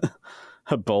a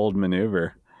bold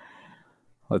maneuver.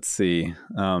 Let's see.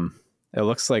 It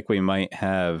looks like we might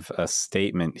have a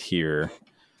statement here.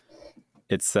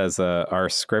 It says our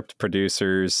script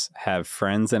producers have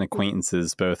friends and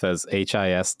acquaintances both as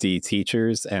HISD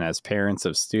teachers and as parents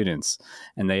of students,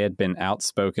 and they had been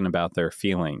outspoken about their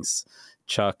feelings.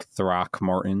 Chuck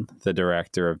Throckmorton, the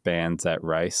director of bands at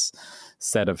Rice,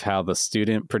 said of how the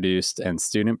student-produced and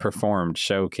student-performed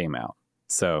show came out.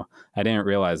 So I didn't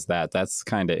realize that. That's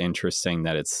kind of interesting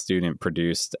that it's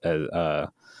student-produced as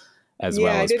well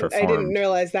as performed. I didn't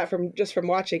realize that from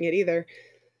watching it either.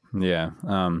 Yeah.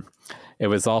 It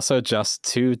was also just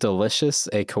too delicious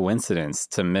a coincidence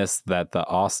to miss that the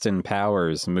Austin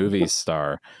Powers movie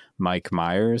star Mike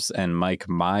Myers and Mike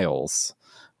Miles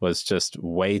was just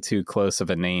way too close of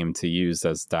a name to use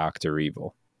as Dr.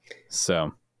 Evil.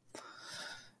 So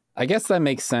I guess that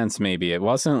makes sense. Maybe it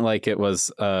wasn't like it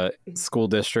was a school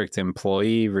district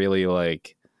employee really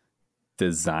like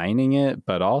designing it,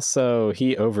 but also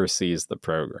he oversees the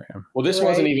program. Well, this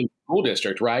wasn't even school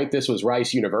district, right? This was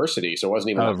Rice University, so it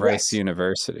wasn't even Rice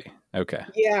University. Okay.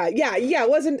 Yeah. It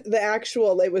wasn't the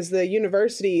actual. It was the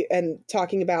university, and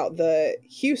talking about the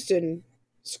Houston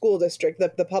school district,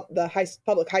 the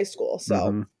public high school.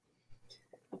 So,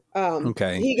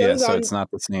 okay, so it's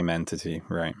not the same entity,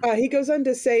 right? He goes on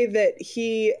to say that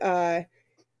he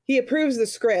approves the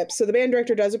scripts. So the band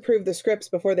director does approve the scripts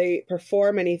before they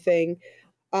perform anything.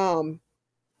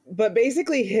 But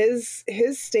basically his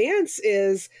stance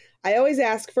is, I always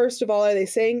ask, first of all, are they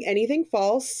saying anything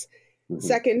false? Mm-hmm.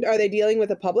 Second, are they dealing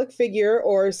with a public figure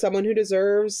or someone who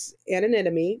deserves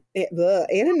anonymity?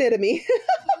 Anonymity.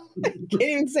 I can't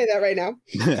even say that right now.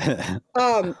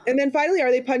 And then finally,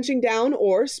 are they punching down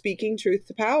or speaking truth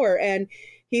to power? And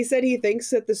he said he thinks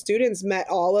that the students met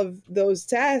all of those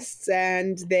tests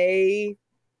and they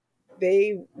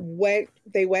went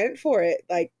for it.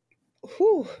 Like,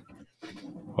 whew.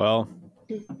 Well,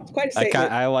 it's quite a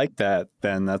statement. I like that,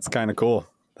 Ben. That's kind of cool.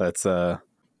 That's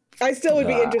I still would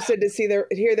be interested to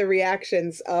hear the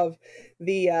reactions of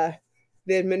the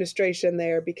administration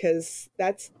there, because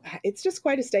it's just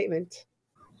quite a statement.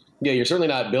 Yeah, you're certainly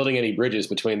not building any bridges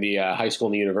between the high school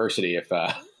and the university if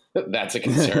that's a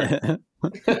concern.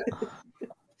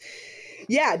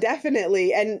 Yeah,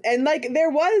 definitely. And like there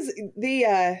was the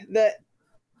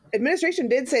administration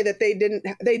did say that they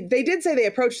did say they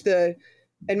approached the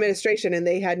administration and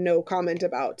they had no comment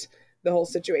about the whole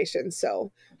situation.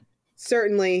 So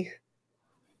certainly,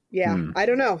 yeah, I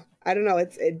don't know.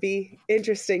 It'd be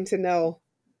interesting to know.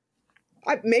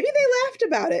 Maybe they laughed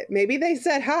about it. Maybe they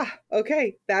said,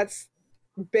 okay, that's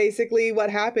basically what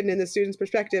happened in the student's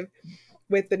perspective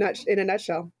in a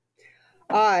nutshell.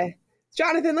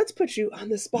 Jonathan, let's put you on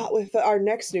the spot with our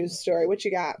next news story. What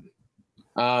you got?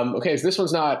 Okay, so this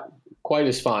one's not quite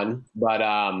as fun, but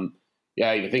yeah,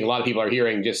 I think a lot of people are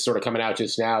hearing, just sort of coming out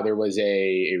just now, there was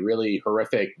a really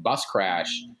horrific bus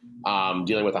crash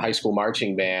dealing with a high school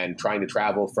marching band trying to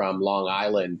travel from Long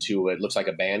Island to, it looks like,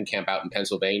 a band camp out in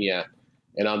Pennsylvania.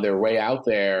 And on their way out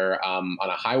there on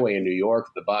a highway in New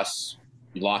York, the bus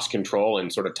lost control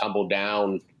and sort of tumbled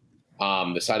down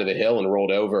the side of the hill and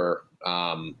rolled over.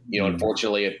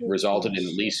 Unfortunately, it resulted in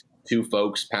at least 2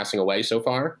 folks passing away so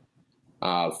far.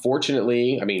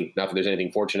 Fortunately, I mean, not that there's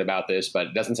anything fortunate about this, but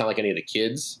it doesn't sound like any of the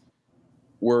kids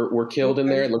were killed in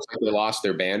there. It looks like they lost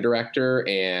their band director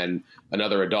and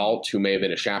another adult who may have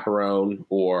been a chaperone,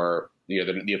 or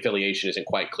the affiliation isn't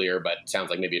quite clear, but it sounds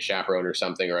like maybe a chaperone or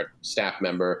something, or a staff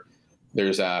member.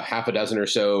 There's a half a dozen or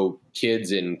so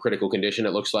kids in critical condition,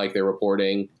 it looks like they're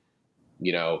reporting.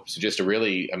 So just to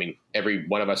really, I mean, every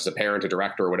one of us as a parent, a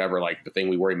director, or whatever, like the thing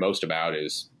we worry most about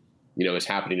is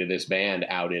happening to this band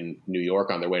out in New York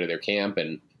on their way to their camp.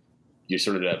 And you're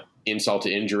sort of the insult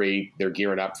to injury. They're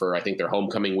gearing up for, I think, their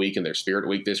homecoming week and their spirit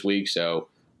week this week. So,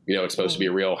 it's supposed to be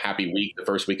a real happy week, the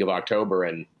first week of October.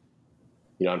 And,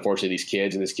 unfortunately, these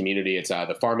kids in this community, it's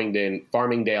the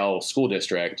Farmingdale School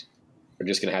District, are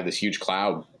just going to have this huge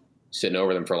cloud sitting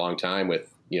over them for a long time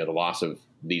with, the loss of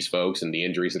these folks and the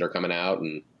injuries that are coming out.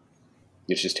 And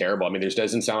it's just terrible. I mean, there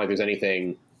doesn't sound like there's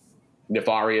anything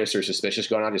nefarious or suspicious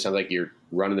going on. It just sounds like you're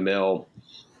run-of-the-mill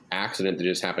accident that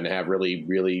just happened to have really,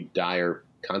 really dire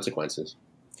consequences.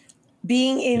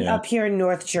 being in up here in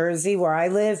North Jersey where I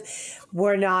live,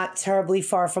 we're not terribly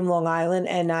far from Long Island.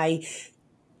 And I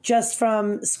just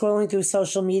from scrolling through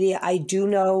social media, I do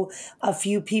know a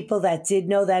few people that did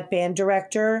know that band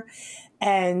director,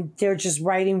 and they're just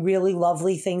writing really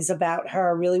lovely things about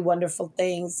her, really wonderful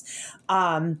things.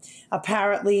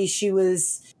 Apparently she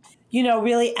was,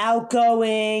 really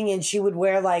outgoing, and she would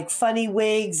wear like funny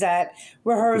wigs at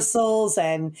rehearsals.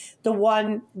 And the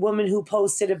one woman who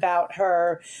posted about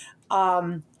her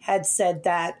had said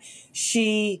that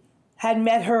she had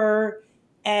met her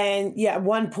and at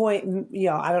one point,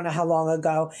 I don't know how long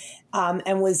ago,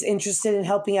 and was interested in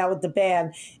helping out with the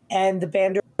band. And the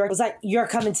band director was like, "You're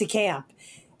coming to camp."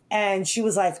 And she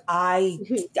was like,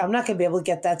 I'm not going to be able to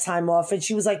get that time off. And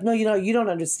she was like, "No, you don't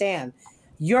understand.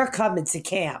 You're coming to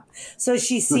camp." So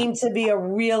she seemed to be a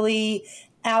really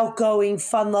outgoing,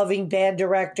 fun-loving band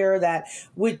director that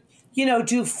would,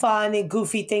 do fun and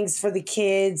goofy things for the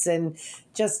kids. And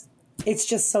it's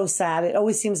just so sad. It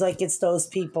always seems like it's those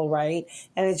people, right?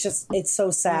 And it's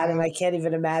so sad. And I can't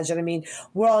even imagine. I mean,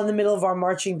 we're all in the middle of our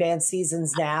marching band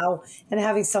seasons now, and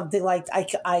having something like,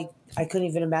 I couldn't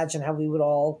even imagine how we would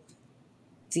all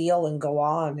deal and go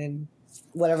on and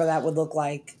whatever that would look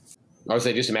like. I would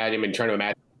say just imagine, trying to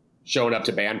imagine showing up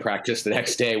to band practice the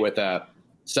next day with a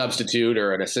substitute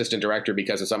or an assistant director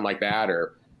because of something like that,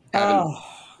 or having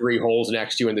 3 holes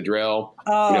next to you in the drill.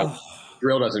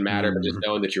 Drill doesn't matter, but just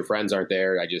knowing that your friends aren't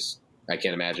there, I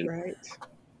can't imagine. Right.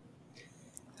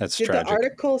 That's Did tragic. the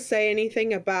article say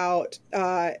anything about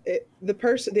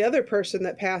the other person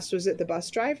that passed? Was it the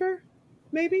bus driver?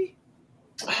 Maybe.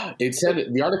 It said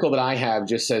the article that I have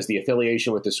just says the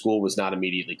affiliation with the school was not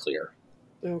immediately clear.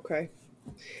 Okay.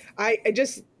 I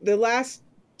just the last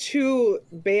 2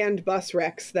 band bus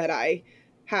wrecks that I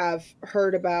have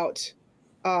heard about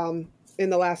in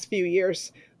the last few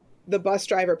years, the bus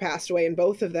driver passed away in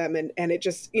both of them. And it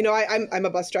just, I'm a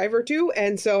bus driver too.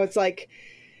 And so it's like,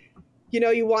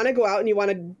 you want to go out and you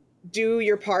want to do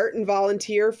your part and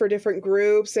volunteer for different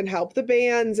groups and help the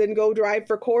bands and go drive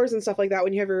for corps and stuff like that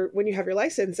when you have your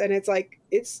license. And it's like,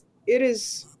 it's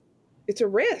a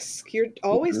risk. You're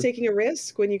always taking a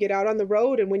risk when you get out on the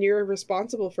road and when you're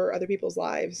responsible for other people's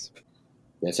lives.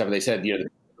 That's what they said. The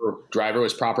driver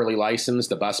was properly licensed.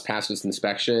 The bus passed its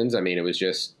inspections. I mean, it was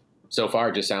just, so far,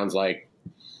 it just sounds like,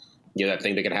 that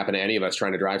thing that could happen to any of us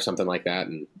trying to drive something like that.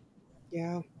 And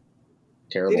yeah,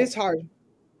 terrible. It is hard.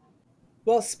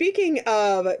 Well, speaking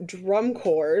of drum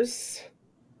corps,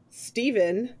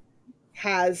 Steven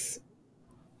has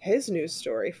his news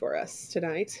story for us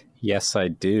tonight. Yes, I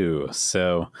do.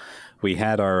 So we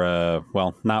had our,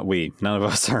 not we, none of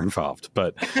us are involved,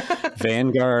 but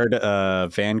Vanguard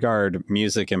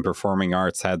Music and Performing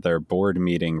Arts had their board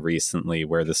meeting recently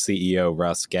where the CEO,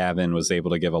 Russ Gavin, was able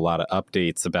to give a lot of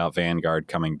updates about Vanguard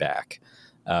coming back.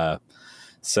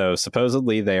 So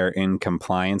supposedly they are in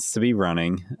compliance to be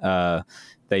running.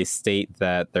 They state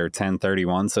that they're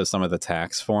 1031, so some of the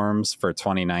tax forms for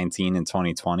 2019 and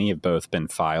 2020 have both been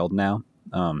filed now.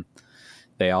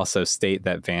 They also state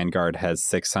that Vanguard has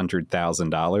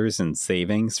 $600,000 in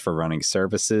savings for running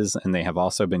services, and they have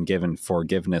also been given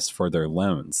forgiveness for their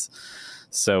loans.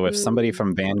 So if somebody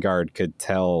from Vanguard could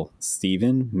tell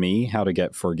Steven, me, how to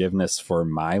get forgiveness for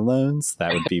my loans,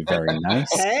 that would be very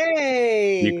nice.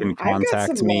 Hey, you can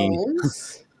contact me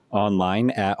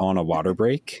online at On a Water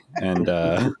Break. And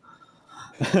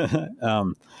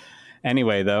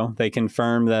anyway, though, they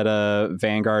confirm that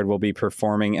Vanguard will be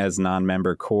performing as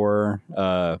non-member corps,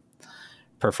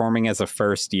 performing as a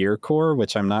first-year corps,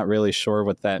 which I'm not really sure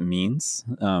what that means.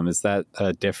 Is that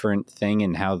a different thing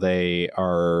in how they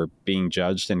are being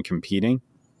judged and competing?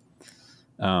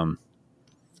 I'm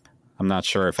not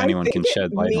sure if anyone can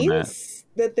shed light on that.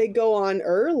 That they go on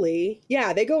early.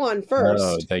 Yeah, they go on first.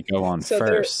 Oh, they go on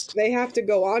first. They have to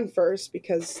go on first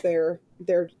because they're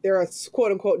a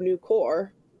quote-unquote new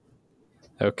corps.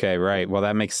 Okay, right. Well,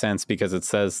 that makes sense because it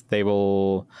says they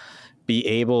will be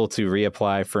able to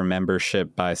reapply for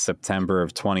membership by September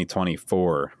of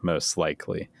 2024, most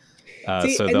likely.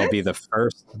 So they'll be the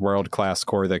first world-class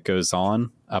corps that goes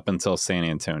on up until San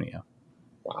Antonio.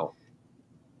 Wow.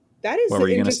 That is an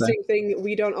interesting thing that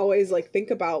we don't always think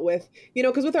about with,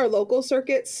 because with our local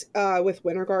circuits, with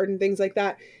Winter Guard and things like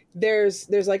that, there's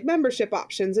membership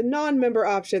options and non-member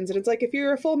options. And it's like, if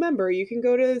you're a full member, you can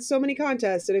go to so many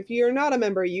contests. And if you're not a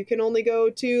member, you can only go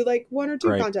to 1 or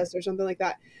 2 contests or something like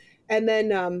that. And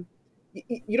then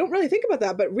you don't really think about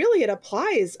that, but really it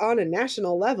applies on a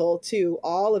national level to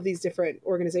all of these different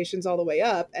organizations all the way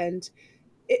up. And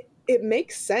it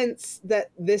makes sense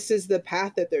that this is the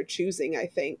path that they're choosing, I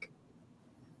think,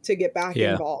 to get back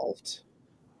involved.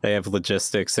 They have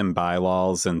logistics and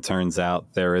bylaws, and turns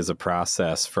out there is a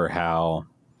process for how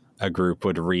a group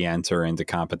would re-enter into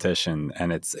competition.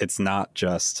 And it's not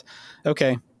just,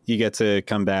 okay, you get to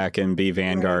come back and be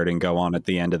Vanguard and go on at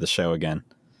the end of the show again.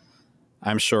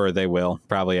 I'm sure they will.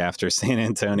 Probably after San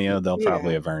Antonio, they'll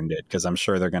probably have earned it, because I'm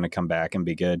sure they're going to come back and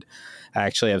be good. I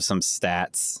actually have some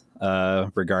stats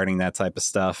regarding that type of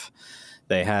stuff.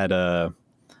 They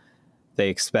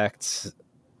expect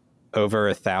over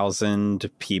 1,000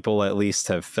 people at least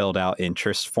have filled out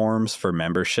interest forms for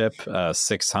membership.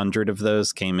 600 of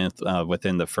those came in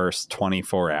within the first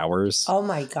 24 hours. Oh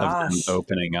my of them gosh.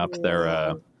 opening up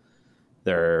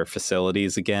their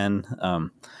facilities again.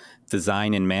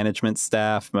 Design and management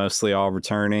staff, mostly all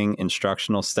returning.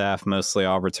 Instructional staff, mostly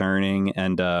all returning.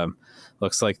 And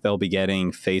looks like they'll be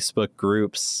getting Facebook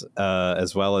groups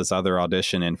as well as other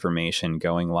audition information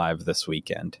going live this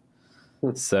weekend.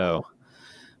 So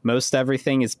most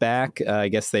everything is back. I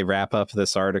guess they wrap up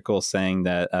this article saying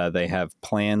that they have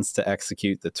plans to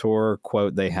execute the tour.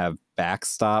 Quote, they have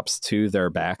backstops to their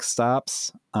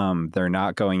backstops. They're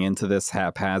not going into this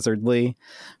haphazardly,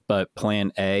 but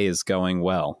plan A is going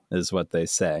well, is what they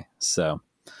say. So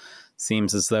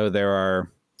seems as though there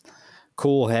are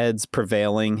cool heads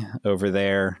prevailing over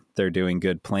there. They're doing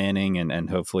good planning, and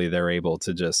hopefully they're able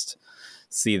to just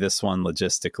see this one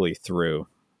logistically through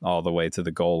all the way to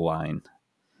the goal line,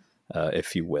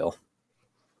 if you will.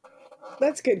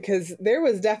 That's good, because there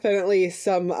was definitely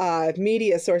some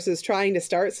media sources trying to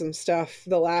start some stuff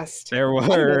the last week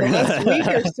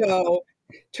or so,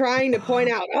 trying to point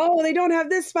out, oh, they don't have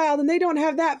this filed and they don't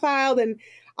have that filed. And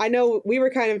I know we were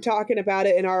kind of talking about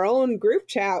it in our own group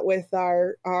chat with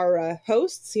our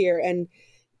hosts here. And,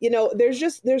 you know,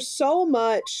 there's so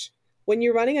much when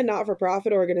you're running a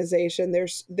not-for-profit organization.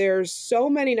 There's so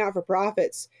many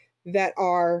not-for-profits that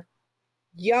are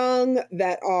young,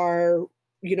 that are,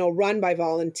 you know, run by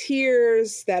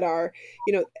volunteers, that are,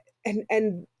 you know,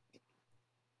 and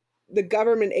the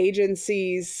government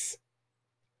agencies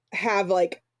have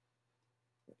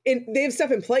they have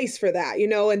stuff in place for that, you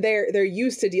know, and they're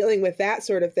used to dealing with that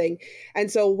sort of thing. And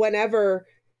so whenever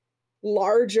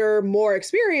larger, more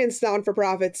experienced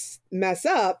non-for-profits mess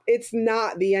up, it's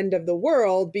not the end of the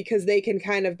world, because they can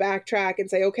kind of backtrack and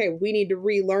say, okay, we need to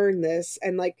relearn this.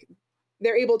 And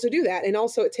they're able to do that. And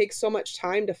also it takes so much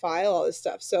time to file all this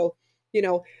stuff. So, you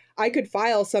know, I could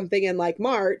file something in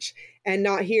March and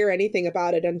not hear anything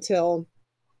about it until,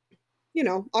 you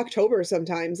know, October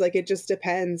sometimes. It just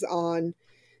depends on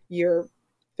your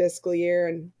fiscal year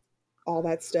and all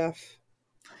that stuff.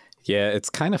 Yeah, it's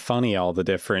kind of funny, all the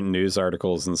different news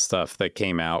articles and stuff that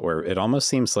came out where it almost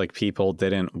seems like people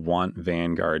didn't want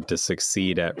Vanguard to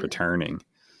succeed at returning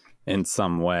in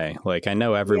some way. I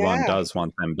know everyone does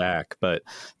want them back, but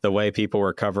the way people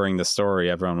were covering the story,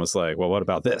 everyone was like, well, what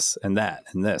about this and that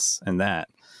and this and that?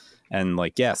 And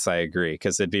yes, I agree,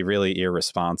 because it'd be really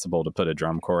irresponsible to put a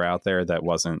drum corps out there that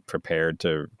wasn't prepared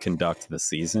to conduct the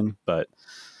season. But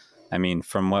I mean,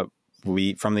 from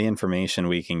the information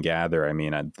we can gather, I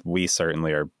mean, we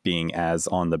certainly are being as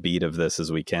on the beat of this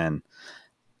as we can.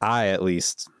 I at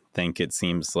least think it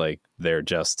seems like they're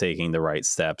just taking the right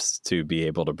steps to be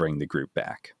able to bring the group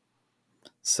back.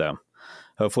 So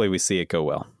hopefully we see it go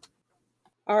well.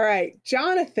 All right,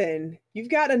 Jonathan, you've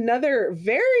got another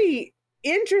very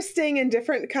interesting and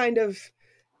different kind of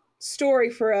story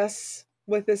for us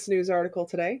with this news article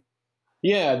today.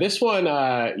 Yeah, this one,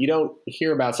 you don't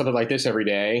hear about something like this every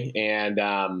day. And,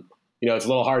 you know, it's a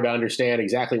little hard to understand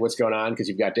exactly what's going on, because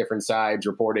you've got different sides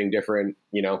reporting different,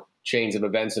 you know, chains of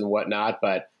events and whatnot.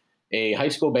 But a high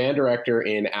school band director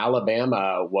in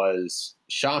Alabama was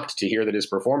shocked to hear that his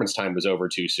performance time was over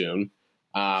too soon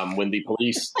when the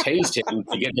police tased him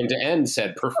to get him to end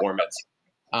said performance.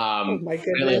 Oh my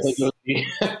goodness.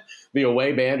 The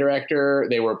away band director,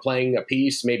 they were playing a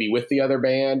piece maybe with the other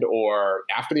band or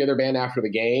after the other band after the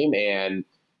game, and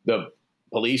the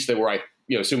police that were,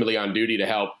 you know, assumedly on duty to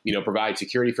help, you know, provide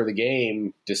security for the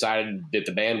game, decided that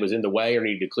the band was in the way or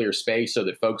needed to clear space so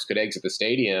that folks could exit the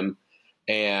stadium.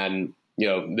 And, you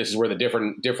know, this is where the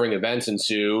differing events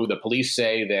ensue. The police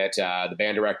say that the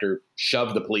band director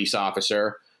shoved the police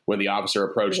officer when the officer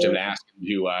approached him to ask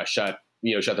him to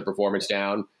shut the performance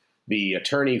down. The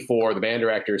attorney for the band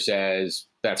director says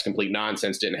that's complete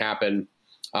nonsense, didn't happen.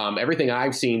 Everything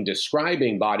I've seen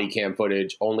describing body cam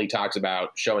footage only talks about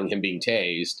showing him being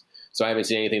tased. So I haven't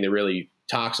seen anything that really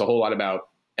talks a whole lot about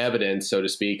evidence, so to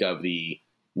speak, of the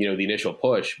initial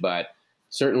push. But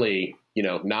certainly, you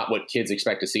know, not what kids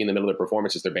expect to see in the middle of their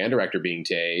performance is their band director being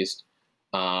tased.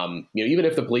 You know, even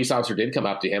if the police officer did come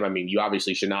up to him, I mean, you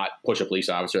obviously should not push a police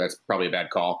officer. That's probably a bad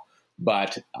call.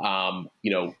 But,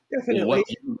 Definitely.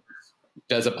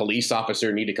 Does a police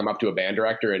officer need to come up to a band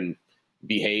director and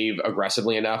behave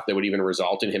aggressively enough that would even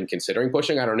result in him considering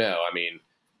pushing? I don't know. I mean,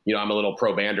 I'm a little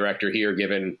pro band director here,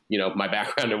 given, my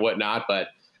background and whatnot, but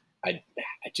it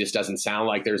just doesn't sound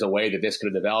like there's a way that this could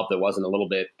have developed that wasn't a little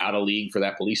bit out of league for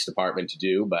that police department to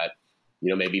do. But,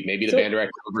 maybe the band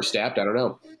director overstepped. I don't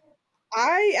know.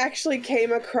 I actually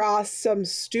came across some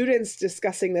students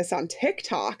discussing this on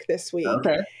TikTok this week.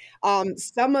 Okay.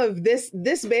 Some of this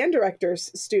band director's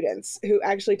students who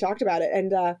actually talked about it.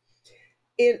 And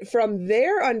from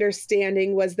their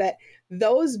understanding was that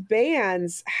those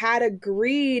bands had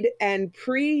agreed and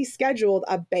pre-scheduled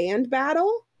a band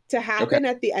battle to happen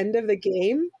at the end of the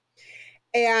game.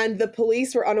 And the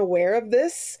police were unaware of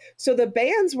this. So the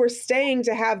bands were staying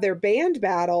to have their band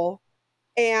battle.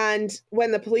 And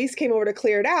when the police came over to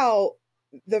clear it out,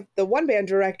 the one band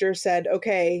director said,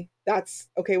 okay, that's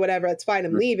okay, whatever, that's fine,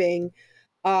 I'm leaving.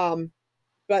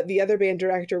 But the other band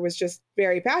director was just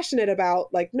very passionate about,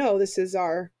 like, no, this is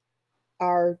our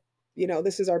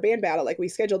this is our band battle. Like, we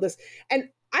scheduled this. And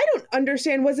I don't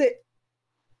understand,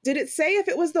 did it say if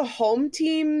it was the home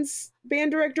team's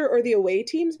band director or the away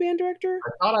team's band director? I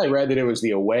thought I read that it was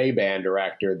the away band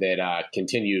director that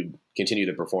continued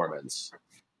the performance.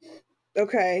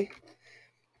 Okay.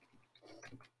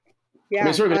 Yeah,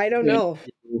 I don't know.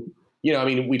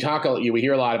 We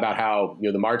hear a lot about how,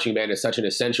 the marching band is such an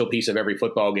essential piece of every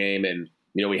football game, and,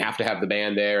 we have to have the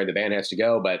band there and the band has to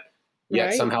go, but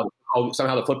yet somehow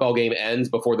the football game ends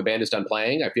before the band is done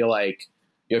playing. I feel like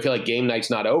game night's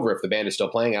not over if the band is still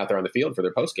playing out there on the field for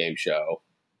their post-game show.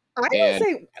 I will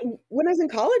say, when I was in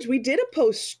college, we did a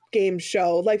post-game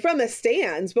show, like from the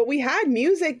stands, but we had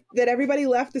music that everybody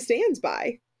left the stands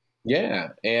by. Yeah.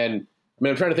 And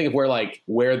I'm trying to think of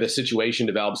where the situation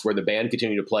develops where the band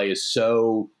continue to play is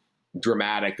so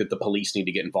dramatic that the police need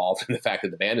to get involved in the fact that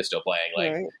the band is still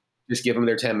playing. Just give them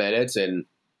their 10 minutes and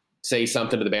say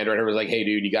something to the band director. Like, hey,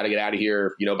 dude, you got to get out of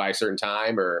here, by a certain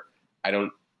time. Or I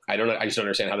just don't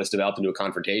understand how this developed into a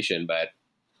confrontation, but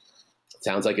it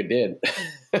sounds like it did.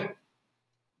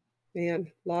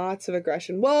 Man, lots of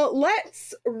aggression. Well,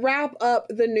 let's wrap up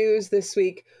the news this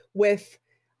week with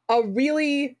a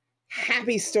really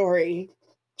happy story.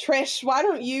 Trish, why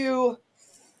don't you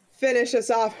finish us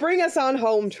off? Bring us on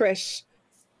home, Trish.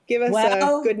 Give us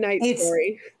a good night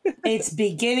story. It's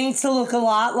beginning to look a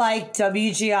lot like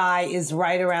WGI is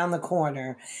right around the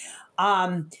corner.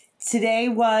 Today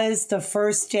was the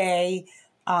first day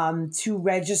to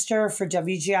register for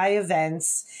WGI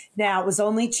events. Now, it was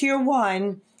only tier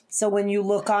 1. So when you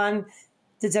look on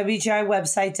the WGI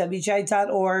website,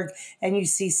 WGI.org, and you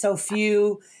see so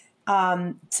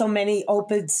many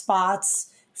open spots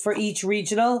for each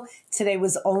regional, today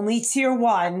was only tier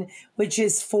 1, which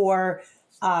is for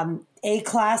A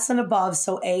class and above,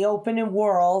 so A Open and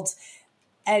World,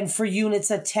 and for units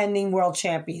attending World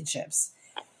Championships.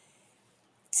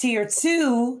 Tier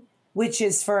 2, which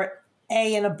is for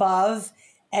A and above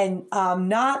and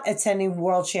not attending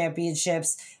World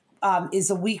Championships,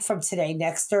 is a week from today,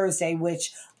 next Thursday,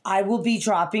 which I will be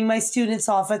dropping my students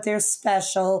off at their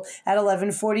special at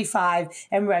 11:45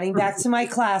 and running back to my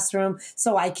classroom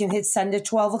so I can hit send at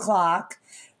 12 o'clock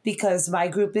because my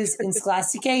group is in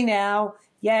Scholastic A now.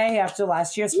 Yay, after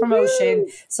last year's promotion.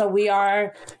 So we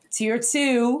are tier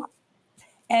 2.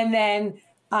 And then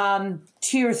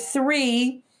tier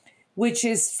 3, which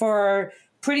is for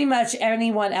pretty much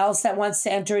anyone else that wants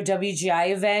to enter a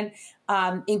WGI event,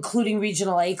 including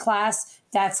Regional A class.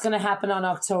 That's going to happen on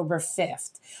October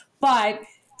 5th. But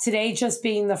today just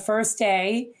being the first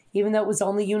day, even though it was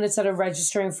only units that are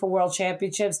registering for World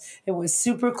Championships, it was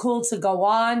super cool to go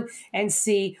on and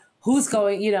see who's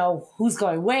going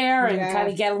where and kind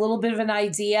of get a little bit of an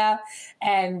idea.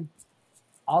 And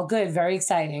all good, very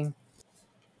exciting.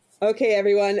 Okay,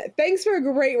 everyone. Thanks for a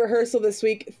great rehearsal this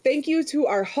week. Thank you to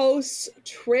our hosts,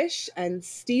 Trish and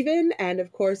Steven, and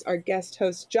of course, our guest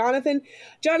host, Jonathan.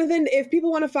 Jonathan, if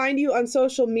people want to find you on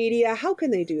social media, how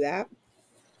can they do that?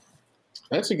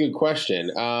 That's a good question.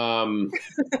 I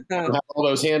don't have all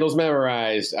those handles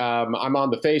memorized. I'm on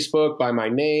the Facebook by my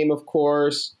name, of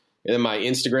course. And then my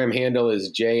Instagram handle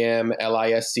is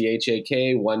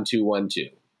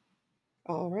JMLISCHAK1212.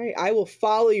 All right. I will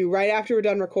follow you right after we're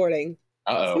done recording.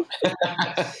 Uh-oh.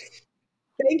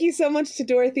 Thank you so much to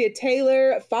Dorothea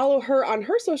Taylor. Follow her on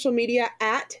her social media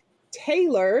at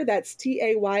Taylor. That's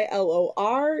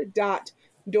TAYLOR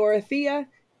Dorothea,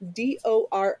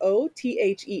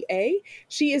 DOROTHEA.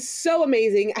 She is so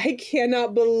amazing. I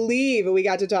cannot believe we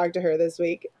got to talk to her this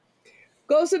week.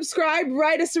 Go subscribe,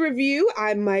 write us a review.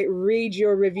 I might read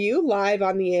your review live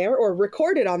on the air, or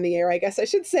record it on the air, I guess I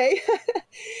should say.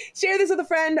 Share this with a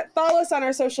friend. Follow us on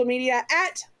our social media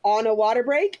at On a Water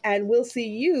Break, and we'll see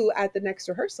you at the next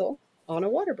rehearsal on a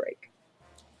water break.